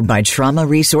brought to you by Trauma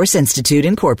Resource Institute,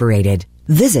 Incorporated.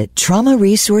 Visit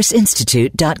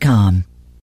TraumaResourceInstitute.com.